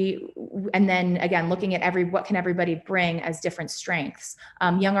 And then again, looking at what can everybody bring as different strengths.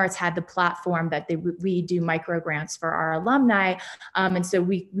 Young Arts had the platform that we do micro grants for our alumni. And so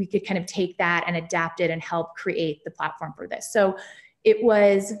we could kind of take that and adapt it and help create the platform for this. So it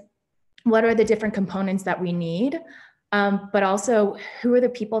was, what are the different components that we need? But also, who are the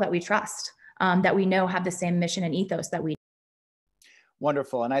people that we trust, that we know have the same mission and ethos that we.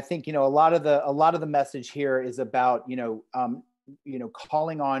 Wonderful. And I think, you know, a lot of the message here is about, you know,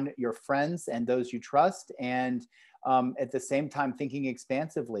 calling on your friends and those you trust, and at the same time thinking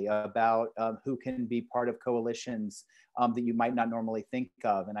expansively about who can be part of coalitions that you might not normally think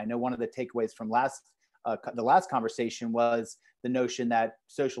of. And I know one of the takeaways from the last conversation was the notion that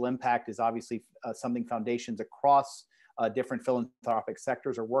social impact is obviously something foundations across different philanthropic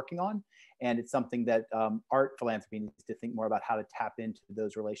sectors are working on. And it's something that art philanthropy needs to think more about how to tap into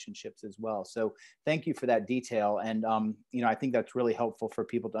those relationships as well. So thank you for that detail. And I think that's really helpful for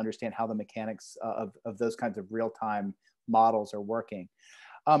people to understand how the mechanics of those kinds of real-time models are working.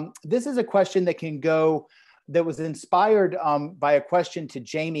 This is a question that was inspired by a question to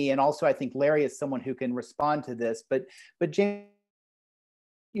Jaimie, and also I think Larry is someone who can respond to this. But Jaimie,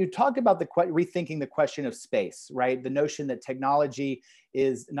 you talked about rethinking the question of space, right? The notion that technology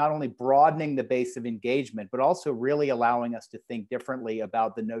is not only broadening the base of engagement, but also really allowing us to think differently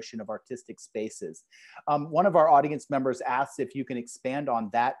about the notion of artistic spaces. One of our audience members asks if you can expand on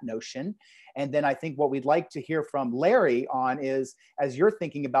that notion. And then I think what we'd like to hear from Larry on is, as you're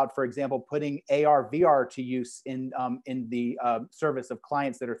thinking about, for example, putting AR, VR to use in the service of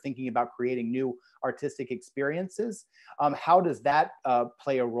clients that are thinking about creating new artistic experiences, how does that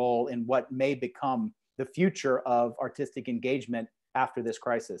play a role in what may become the future of artistic engagement after this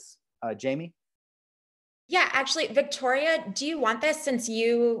crisis? Jaimie? Yeah, actually, Victoria, do you want this, since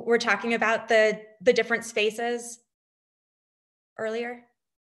you were talking about the different spaces earlier?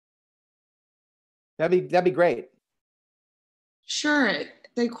 That'd be great. Sure.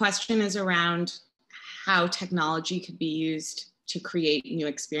 The question is around how technology could be used to create new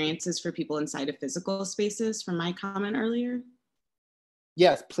experiences for people inside of physical spaces, from my comment earlier.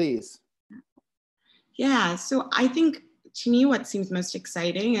 Yes, please. Yeah, so I think, to me, what seems most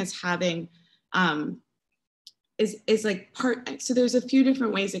exciting is having, so there's a few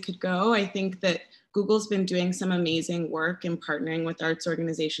different ways it could go. I think that Google's been doing some amazing work in partnering with arts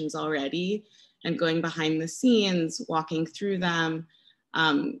organizations already, and going behind the scenes, walking through them,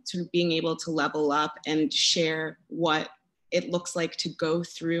 sort of being able to level up and share what it looks like to go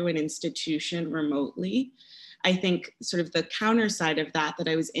through an institution remotely. I think sort of the counter side of that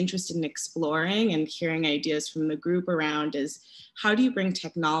I was interested in exploring and hearing ideas from the group around is, how do you bring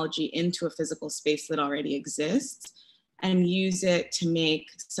technology into a physical space that already exists and use it to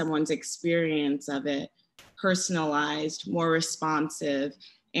make someone's experience of it personalized, more responsive,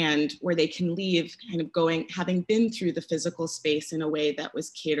 and where they can leave kind of having been through the physical space in a way that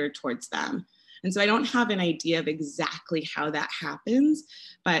was catered towards them. And so I don't have an idea of exactly how that happens,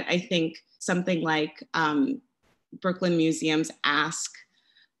 but I think something like Brooklyn Museum's Ask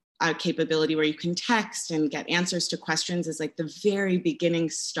capability, where you can text and get answers to questions, is like the very beginning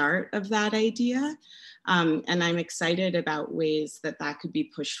start of that idea. And I'm excited about ways that could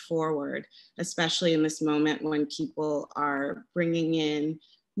be pushed forward, especially in this moment when people are bringing in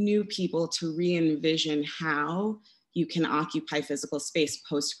new people to re-envision how you can occupy physical space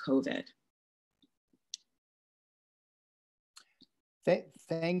post-COVID.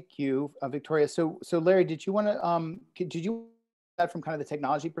 Thank you, Victoria. So Larry, did you want to did you that from kind of the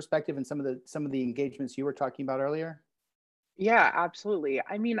technology perspective and some of the engagements you were talking about earlier? Yeah, absolutely.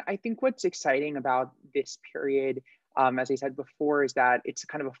 I mean, I think what's exciting about this period, as I said before, is that it's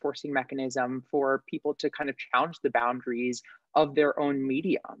kind of a forcing mechanism for people to kind of challenge the boundaries of their own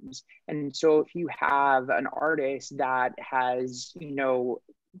mediums. And so if you have an artist that has,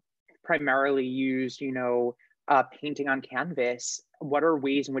 primarily used, painting on canvas, what are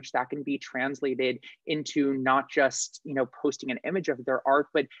ways in which that can be translated into not just, posting an image of their art,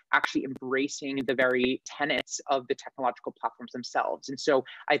 but actually embracing the very tenets of the technological platforms themselves. And so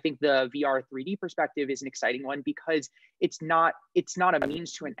I think the VR 3D perspective is an exciting one, because it's not a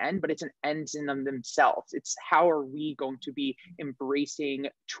means to an end, but it's an end in themselves. It's how are we going to be embracing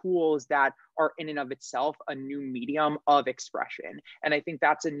tools that are in and of itself a new medium of expression. And I think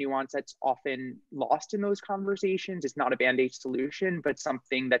that's a nuance that's often lost in those conversations. It's not a band-aid solution, but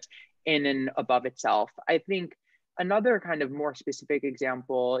something that's in and above itself. I think another kind of more specific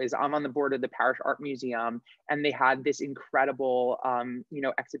example is I'm on the board of the Parish Art Museum, and they had this incredible,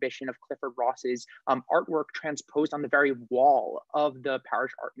 exhibition of Clifford Ross's artwork transposed on the very wall of the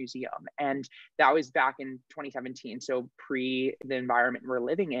Parish Art Museum. And that was back in 2017, so pre the environment we're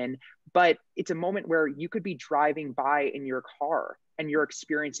living in. But it's a moment where you could be driving by in your car and you're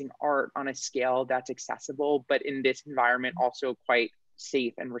experiencing art on a scale that's accessible, but in this environment also quite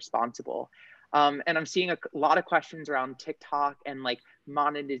safe and responsible. And I'm seeing a lot of questions around TikTok and like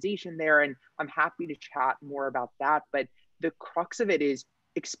monetization there, and I'm happy to chat more about that. But the crux of it is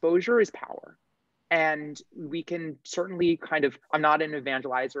exposure is power. And we can certainly I'm not an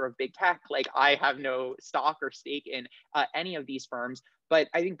evangelizer of big tech. Like, I have no stock or stake in any of these firms. But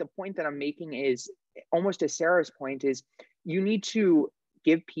I think the point that I'm making is almost to Sarah's point is you need to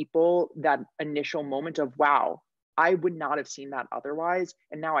give people that initial moment of, wow, I would not have seen that otherwise.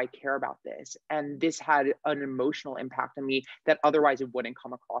 And now I care about this. And this had an emotional impact on me that otherwise it wouldn't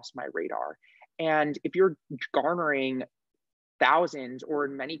come across my radar. And if you're garnering thousands, or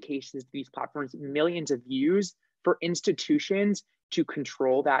in many cases, these platforms, millions of views for institutions to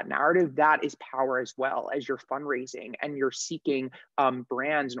control that narrative, that is power as well as you're fundraising and you're seeking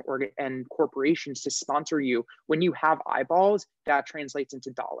brands and corporations to sponsor you. When you have eyeballs, that translates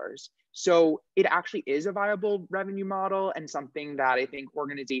into dollars. So it actually is a viable revenue model and something that I think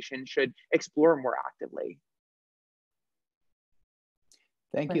organizations should explore more actively.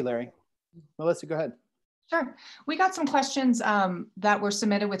 Thank you, Larry. Melissa, go ahead. Sure. We got some questions that were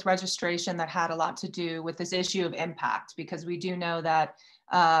submitted with registration that had a lot to do with this issue of impact, because we do know that,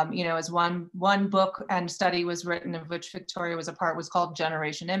 as one book and study was written, of which Victoria was a part, was called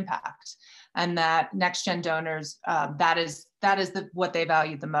Generation Impact, and that next gen donors, that is what they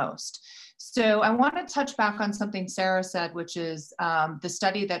valued the most. So I want to touch back on something Sarah said, which is the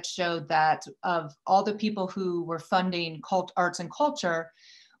study that showed that of all the people who were funding arts and culture,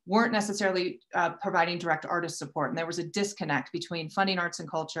 weren't necessarily providing direct artist support. And there was a disconnect between funding arts and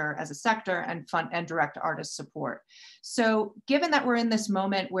culture as a sector and direct artist support. So given that we're in this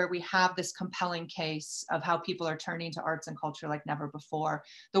moment where we have this compelling case of how people are turning to arts and culture like never before,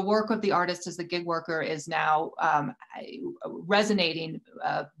 the work of the artist as the gig worker is now resonating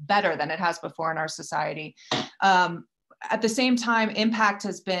better than it has before in our society. At the same time, impact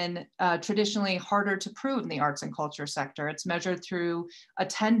has been traditionally harder to prove in the arts and culture sector. It's measured through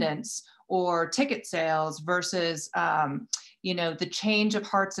attendance or ticket sales versus, the change of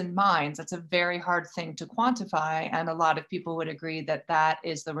hearts and minds. That's a very hard thing to quantify. And a lot of people would agree that that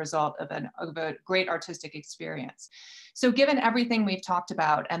is the result of a great artistic experience. So given everything we've talked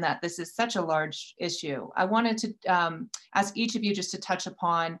about and that this is such a large issue, I wanted to ask each of you just to touch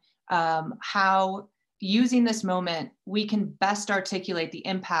upon how, using this moment, we can best articulate the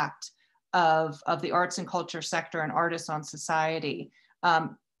impact of the arts and culture sector and artists on society,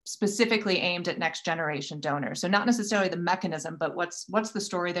 specifically aimed at next generation donors. So not necessarily the mechanism, but what's the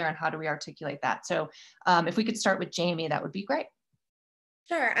story there and how do we articulate that? So if we could start with Jaimie, that would be great.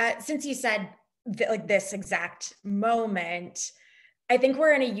 Sure. Since you said like this exact moment, I think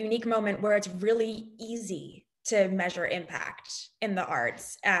we're in a unique moment where it's really easy to measure impact in the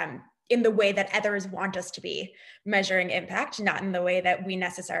arts. In the way that others want us to be measuring impact, not in the way that we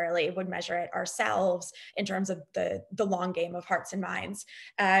necessarily would measure it ourselves in terms of the long game of hearts and minds,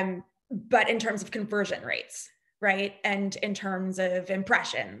 but in terms of conversion rates, right? And in terms of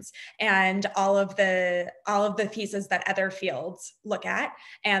impressions and all of the pieces that other fields look at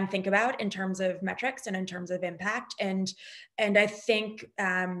and think about in terms of metrics and in terms of impact. And I think,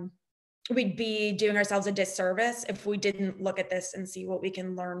 we'd be doing ourselves a disservice if we didn't look at this and see what we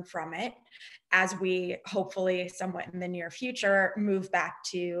can learn from it as we hopefully somewhat in the near future move back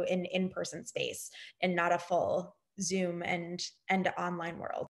to an in-person space and not a full Zoom and online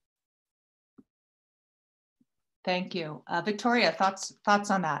world. Thank you. Victoria,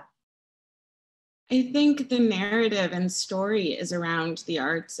 thoughts on that? I think the narrative and story is around the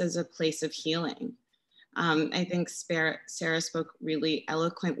arts as a place of healing. I think Sarah spoke really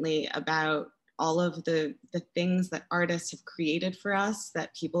eloquently about all of the things that artists have created for us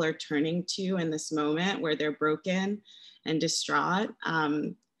that people are turning to in this moment where they're broken and distraught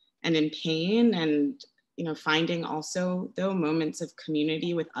and in pain, and finding also though moments of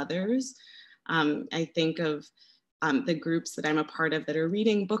community with others. I think of the groups that I'm a part of that are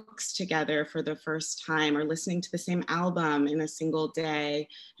reading books together for the first time or listening to the same album in a single day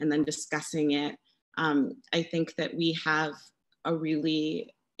and then discussing it. I think that we have a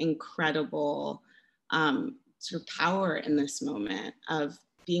really incredible sort of power in this moment of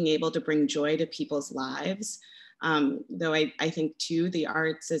being able to bring joy to people's lives. Though I think too, the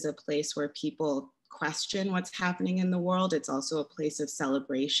arts is a place where people question what's happening in the world. It's also a place of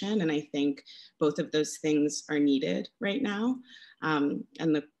celebration. And I think both of those things are needed right now. And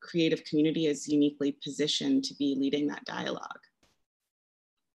the creative community is uniquely positioned to be leading that dialogue.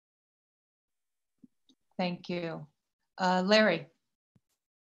 Thank you. Larry.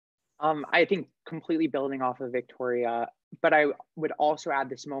 I think completely building off of Victoria, but I would also add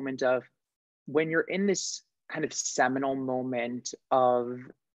this moment of when you're in this kind of seminal moment of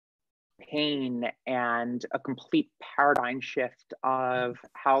pain and a complete paradigm shift of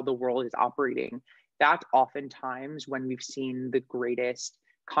how the world is operating, that's oftentimes when we've seen the greatest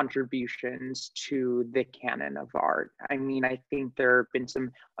contributions to the canon of art. I mean, I think there have been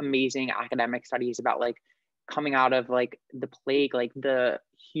some amazing academic studies about like coming out of like the plague, like the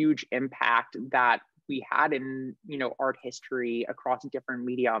huge impact that we had in, you know, art history across different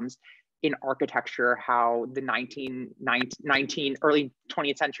mediums. In architecture, how the early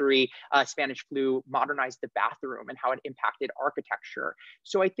 20th century Spanish flu modernized the bathroom and how it impacted architecture.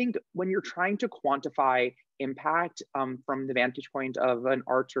 So I think when you're trying to quantify impact from the vantage point of an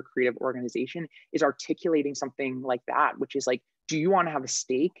arts or creative organization, is articulating something like that, which is like, do you want to have a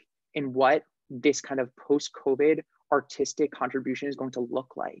stake in what this kind of post-COVID artistic contribution is going to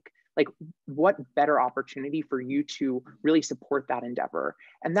look like? Like, what better opportunity for you to really support that endeavor?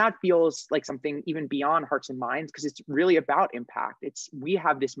 And that feels like something even beyond hearts and minds, because it's really about impact. We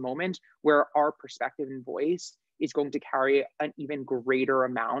have this moment where our perspective and voice is going to carry an even greater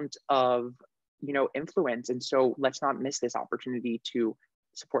amount of, you know, influence. And so let's not miss this opportunity to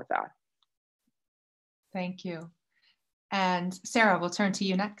support that. Thank you. And Sarah, we'll turn to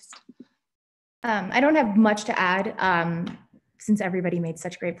you next. I don't have much to add, since everybody made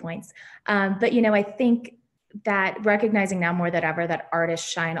such great points. But, you know, I think that recognizing now more than ever that artists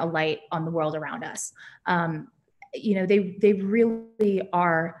shine a light on the world around us. You know, they really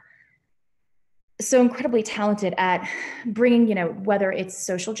are so incredibly talented at bringing, you know, whether it's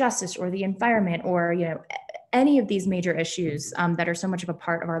social justice or the environment or, you know, any of these major issues that are so much of a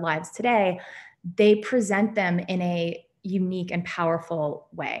part of our lives today, they present them in a unique and powerful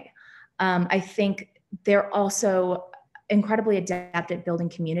way. I think they're also incredibly adept at building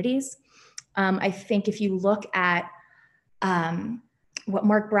communities. I think if you look at what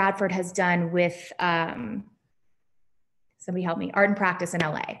Mark Bradford has done with, somebody help me, Art and Practice in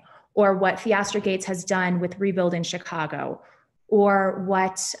LA, or what Theaster Gates has done with Rebuild in Chicago, or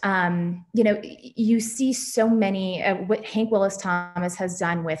what, you know, you see so many, what Hank Willis Thomas has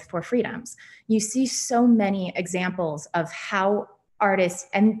done with For Freedoms. You see so many examples of how artists,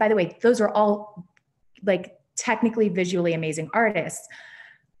 and by the way, those are all like technically visually amazing artists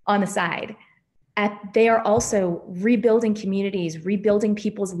on the side. They are also rebuilding communities, rebuilding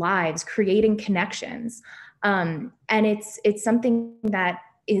people's lives, creating connections. And it's something that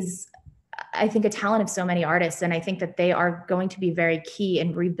is, I think, a talent of so many artists. And I think that they are going to be very key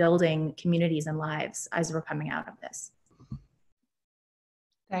in rebuilding communities and lives as we're coming out of this.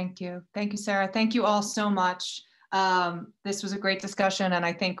 Thank you. Thank you, Sarah. Thank you all so much. This was a great discussion, and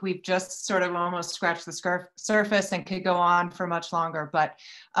I think we've just sort of almost scratched the surface and could go on for much longer, but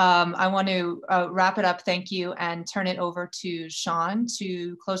I want to wrap it up. Thank you, and turn it over to Sean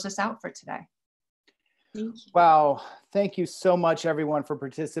to close us out for today. Thank you. Wow, thank you so much, everyone, for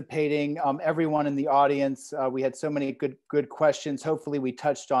participating. Everyone in the audience, we had so many good questions. Hopefully we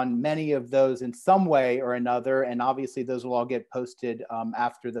touched on many of those in some way or another, and obviously those will all get posted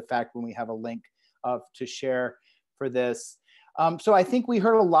after the fact when we have a link to share for this. So I think we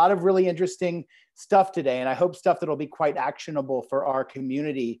heard a lot of really interesting stuff today, and I hope stuff that'll be quite actionable for our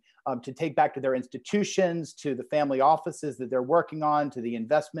community to take back to their institutions, to the family offices that they're working on, to the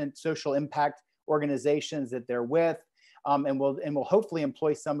investment, social impact organizations that they're with, and will hopefully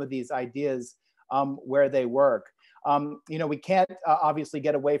employ some of these ideas where they work. You know, we can't obviously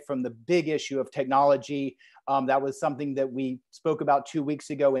get away from the big issue of technology. That was something that we spoke about 2 weeks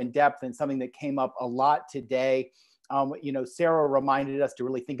ago in depth, and something that came up a lot today. You know, Sarah reminded us to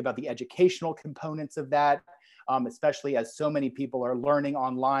really think about the educational components of that, especially as so many people are learning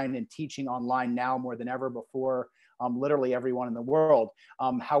online and teaching online now more than ever before, literally everyone in the world.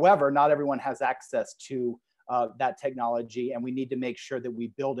 However, not everyone has access to that technology, and we need to make sure that we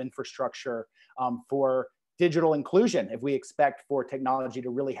build infrastructure for digital inclusion if we expect for technology to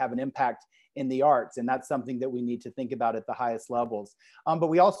really have an impact in the arts. And that's something that we need to think about at the highest levels. But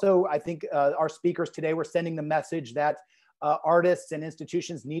we also, I think our speakers today were sending the message that artists and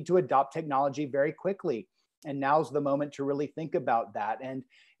institutions need to adopt technology very quickly. And now's the moment to really think about that. And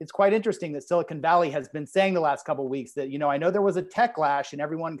it's quite interesting that Silicon Valley has been saying the last couple of weeks that, you know, I know there was a tech lash and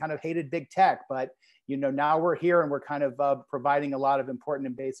everyone kind of hated big tech, but you know, now we're here and we're kind of providing a lot of important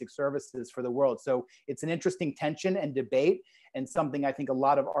and basic services for the world. So it's an interesting tension and debate, and something I think a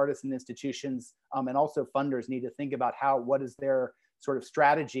lot of artists and institutions and also funders need to think about what is their sort of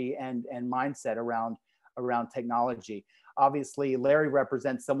strategy and mindset around technology. Obviously, Larry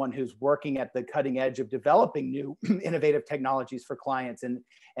represents someone who's working at the cutting edge of developing new innovative technologies for clients.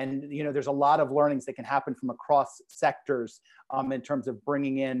 And you know, there's a lot of learnings that can happen from across sectors in terms of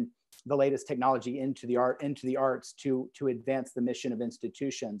bringing in the latest technology into the arts to advance the mission of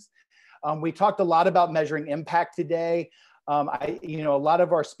institutions. We talked a lot about measuring impact today. You know, a lot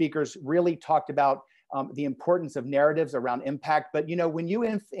of our speakers really talked about the importance of narratives around impact. But you know, when you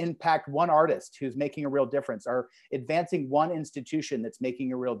impact one artist who's making a real difference, or advancing one institution that's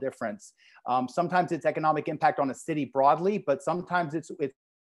making a real difference, sometimes it's economic impact on a city broadly, but sometimes it's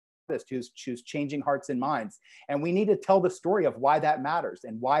who's changing hearts and minds. And we need to tell the story of why that matters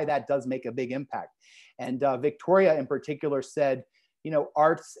and why that does make a big impact. And Victoria in particular said, you know,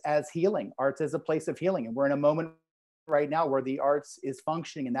 arts as healing, arts as a place of healing. And we're in a moment right now where the arts is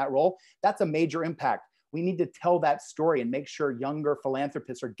functioning in that role. That's a major impact. We need to tell that story and make sure younger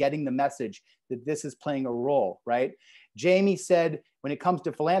philanthropists are getting the message that this is playing a role, right? Jaimie said, when it comes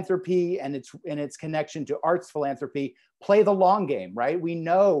to philanthropy and its connection to arts philanthropy, play the long game, right? We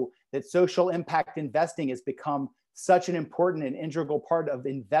know that social impact investing has become such an important and integral part of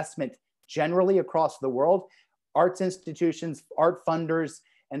investment generally across the world. Arts institutions, art funders,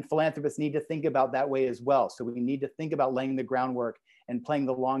 and philanthropists need to think about that way as well. So we need to think about laying the groundwork and playing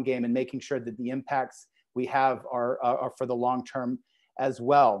the long game and making sure that the impacts we have are for the long term as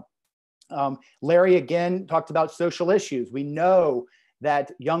well. Larry again talked about social issues. We know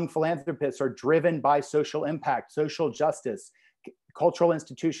that young philanthropists are driven by social impact, social justice. Cultural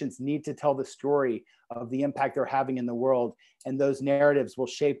institutions need to tell the story of the impact they're having in the world, and those narratives will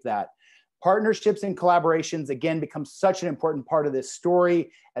shape that. Partnerships and collaborations, again, become such an important part of this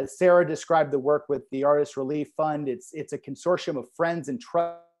story. As Sarah described the work with the Artist Relief Fund, it's a consortium of friends and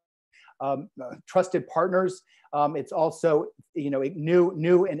trusted partners. It's also, you know,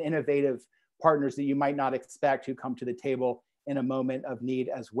 new and innovative partners that you might not expect who come to the table in a moment of need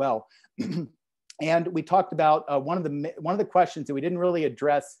as well. And we talked about one of the questions that we didn't really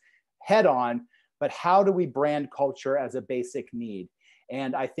address head on, but how do we brand culture as a basic need?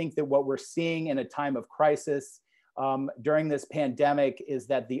 And I think that what we're seeing in a time of crisis during this pandemic is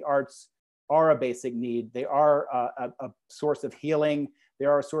that the arts are a basic need. They are a source of healing. They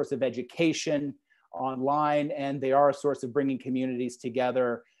are a source of education online, and they are a source of bringing communities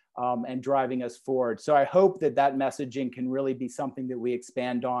together and driving us forward. So I hope that that messaging can really be something that we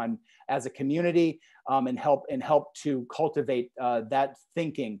expand on as a community and help to cultivate that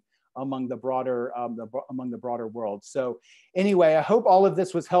thinking among the broader world. So anyway, I hope all of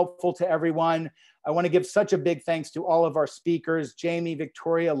this was helpful to everyone. I want to give such a big thanks to all of our speakers, Jaimie,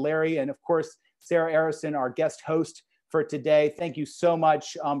 Victoria, Larry, and of course, Sarah Arison, our guest host for today. Thank you so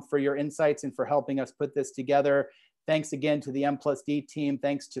much for your insights and for helping us put this together. Thanks again to the M+D team.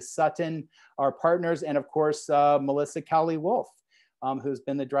 Thanks to Sutton, our partners, and of course, Melissa Cowley-Wolf, who's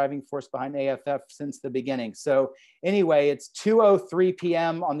been the driving force behind AFF since the beginning. So anyway, it's 2:03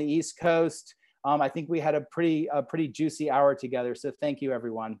 p.m. on the East Coast. I think we had a pretty juicy hour together. So thank you,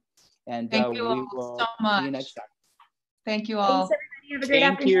 everyone. And thank you all so much. See you next time. Thank you all. Thanks, everybody. Have a great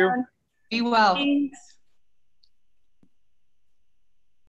afternoon. You. Be well. Thanks.